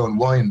makes his own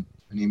wine,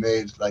 and he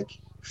made like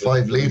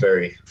 5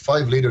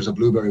 liters of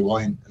blueberry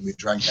wine, and we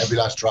drank every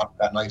last drop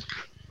that night.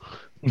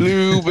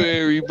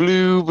 Blueberry. I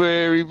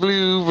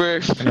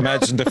can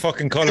imagine the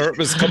fucking colour it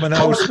was coming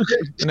out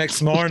the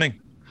next morning.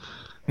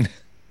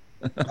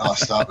 Oh,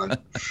 stop it.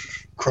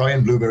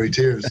 Crying blueberry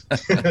tears.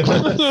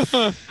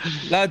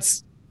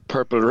 Lads,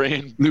 Purple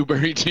Rain,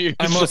 blueberry tears.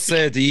 I must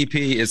say the EP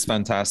is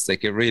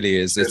fantastic. It really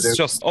is. It's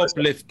just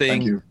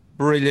uplifting,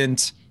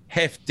 brilliant,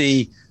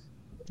 hefty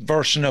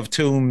version of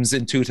TOOMS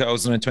in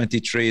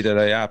 2023 that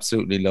I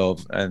absolutely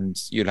love, and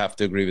you'll have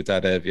to agree with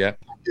that, Ev. Yeah.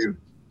 Thank you.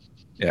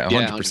 Yeah,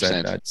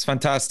 100%. It's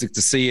fantastic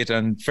to see it,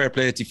 and fair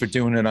play to you for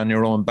doing it on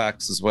your own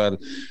backs as well.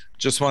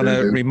 Just want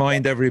to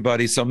remind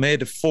everybody, so May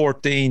the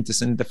 14th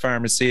is in the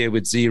Pharmacia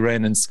with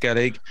Z-Ren and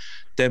Skellig.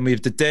 Then we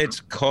have the Dead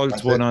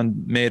Cult one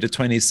on May the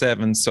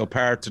 27th, so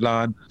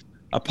Partalon,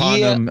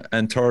 Eponym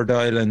and Third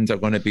Island are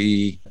going to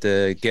be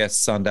the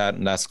guests on that,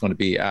 and that's going to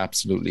be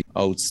absolutely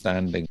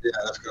outstanding. Yeah,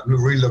 that's good.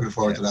 I'm really looking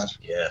forward to that.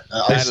 Yeah.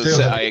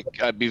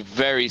 I'd be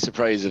very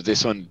surprised if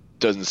this one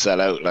doesn't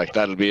sell out. Like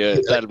that'll be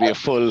a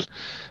full,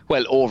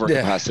 over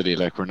capacity.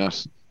 Like we're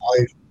not.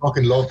 I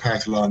fucking love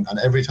Partalon, and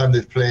every time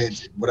they've played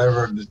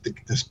whatever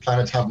this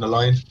planets haven't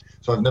aligned,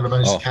 so I've never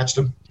managed to catch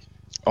them.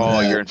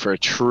 You're in for a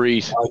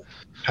treat.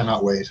 I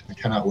cannot wait.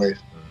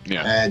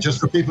 Yeah. Just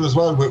for people as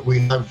well,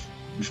 we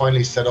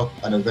finally set up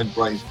an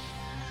Eventbrite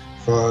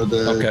for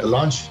the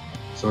launch.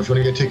 So if you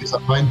want to get tickets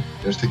online,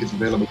 there's tickets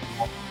available.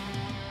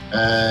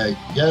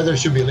 There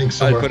should be a link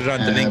somewhere. I'll put it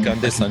on the link on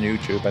this on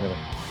YouTube anyway.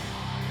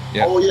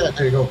 Yeah. Oh yeah,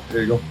 there you go.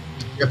 You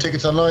got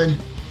tickets online.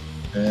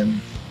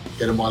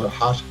 Get them while they're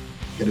hot.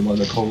 Get them while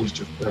they're cold.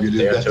 Just whatever you do.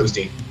 They're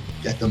toasty.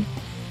 Get them.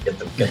 Get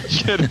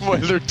them while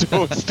they're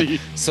toasty.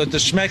 So the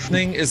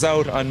Shmeckening is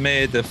out on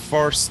May the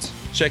 1st.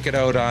 Check it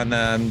out on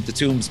the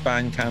TOOMS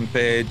Bandcamp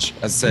page.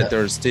 As I said,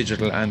 there's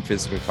digital and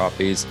physical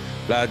copies.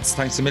 Lads,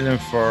 thanks a million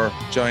for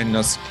joining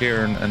us,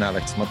 Kieran and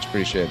Alex. Much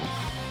appreciated.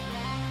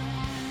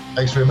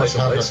 Thanks very much for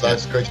having us,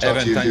 lads. Great to talk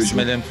to you. Evan, thanks a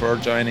million for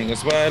joining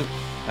as well.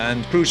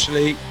 And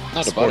crucially,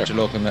 support your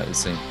local metal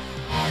scene.